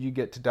sooner you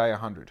get to day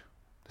 100.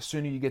 The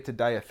sooner you get to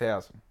day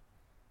 1,000.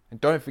 And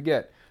don't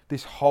forget,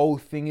 this whole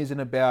thing isn't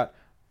about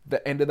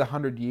the end of the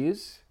 100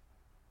 years.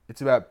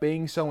 It's about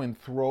being so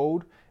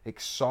enthralled,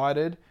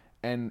 excited,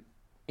 and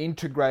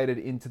integrated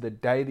into the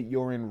day that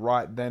you're in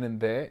right then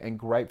and there, and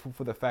grateful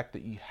for the fact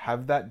that you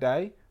have that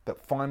day,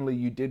 that finally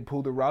you did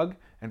pull the rug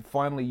and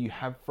finally you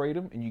have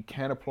freedom and you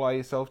can apply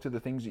yourself to the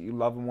things that you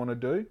love and want to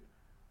do,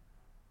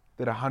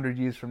 that 100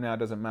 years from now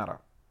doesn't matter.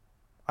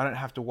 I don't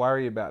have to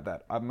worry about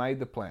that. I've made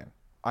the plan.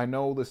 I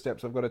know all the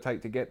steps I've got to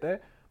take to get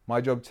there.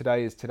 My job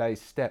today is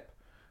today's step.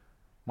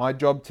 My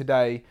job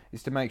today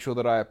is to make sure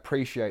that I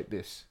appreciate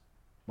this.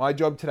 My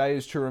job today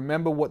is to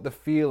remember what the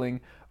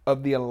feeling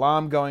of the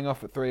alarm going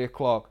off at 3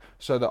 o'clock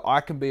so that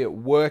I can be at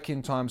work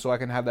in time so I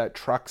can have that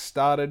truck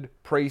started,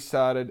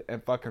 pre-started,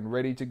 and fucking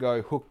ready to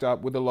go, hooked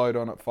up with a load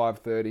on at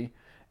 5:30,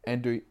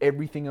 and do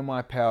everything in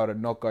my power to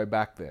not go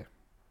back there.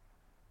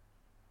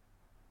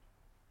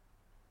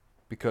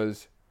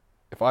 Because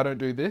if I don't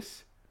do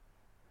this,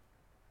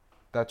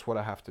 that's what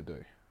I have to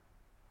do.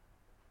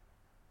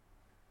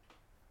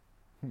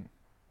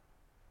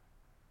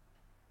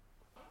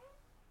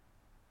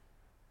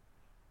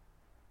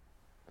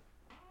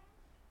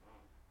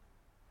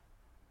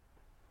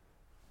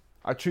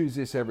 I choose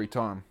this every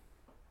time.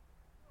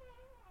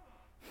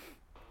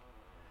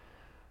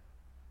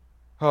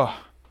 Oh,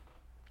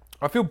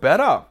 I feel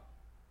better.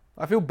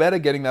 I feel better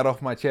getting that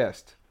off my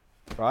chest,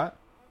 right?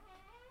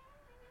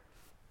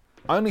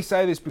 I only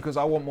say this because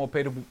I want more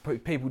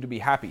people to be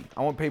happy.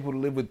 I want people to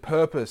live with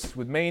purpose,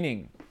 with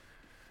meaning.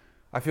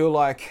 I feel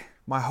like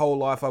my whole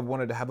life I've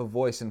wanted to have a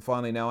voice, and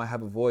finally now I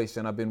have a voice,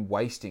 and I've been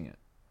wasting it.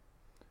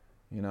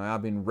 You know,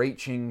 I've been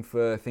reaching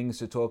for things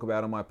to talk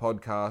about on my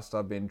podcast.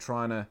 I've been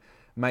trying to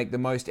make the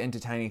most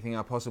entertaining thing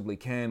I possibly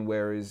can,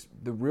 whereas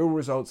the real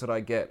results that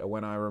I get are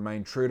when I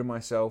remain true to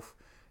myself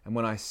and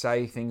when I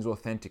say things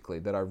authentically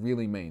that I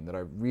really mean, that I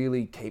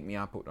really keep me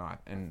up at night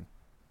and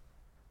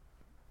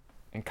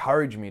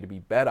encourage me to be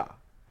better,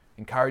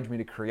 encourage me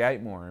to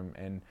create more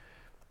and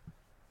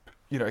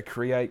you know,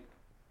 create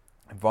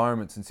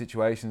environments and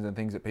situations and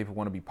things that people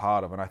want to be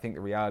part of. And I think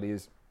the reality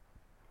is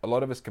a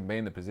lot of us can be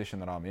in the position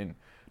that I'm in,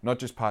 not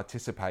just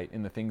participate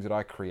in the things that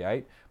I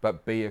create,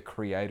 but be a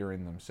creator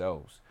in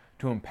themselves,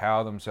 to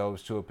empower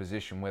themselves to a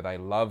position where they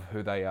love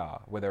who they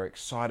are, where they're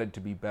excited to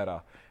be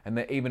better, and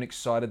they're even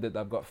excited that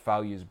they've got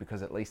failures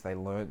because at least they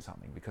learned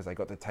something, because they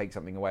got to take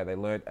something away. They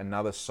learned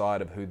another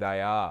side of who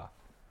they are.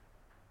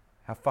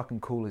 How fucking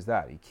cool is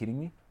that? Are you kidding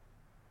me?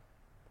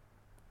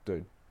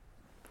 Dude.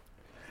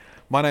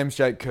 My name's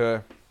Jake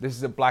Kerr. This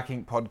is a Black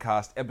Ink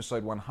Podcast,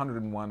 episode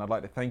 101. I'd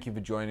like to thank you for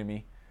joining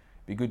me.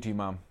 Be good to your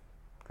mum,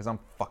 because I'm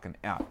fucking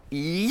out.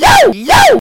 Yo! Yo!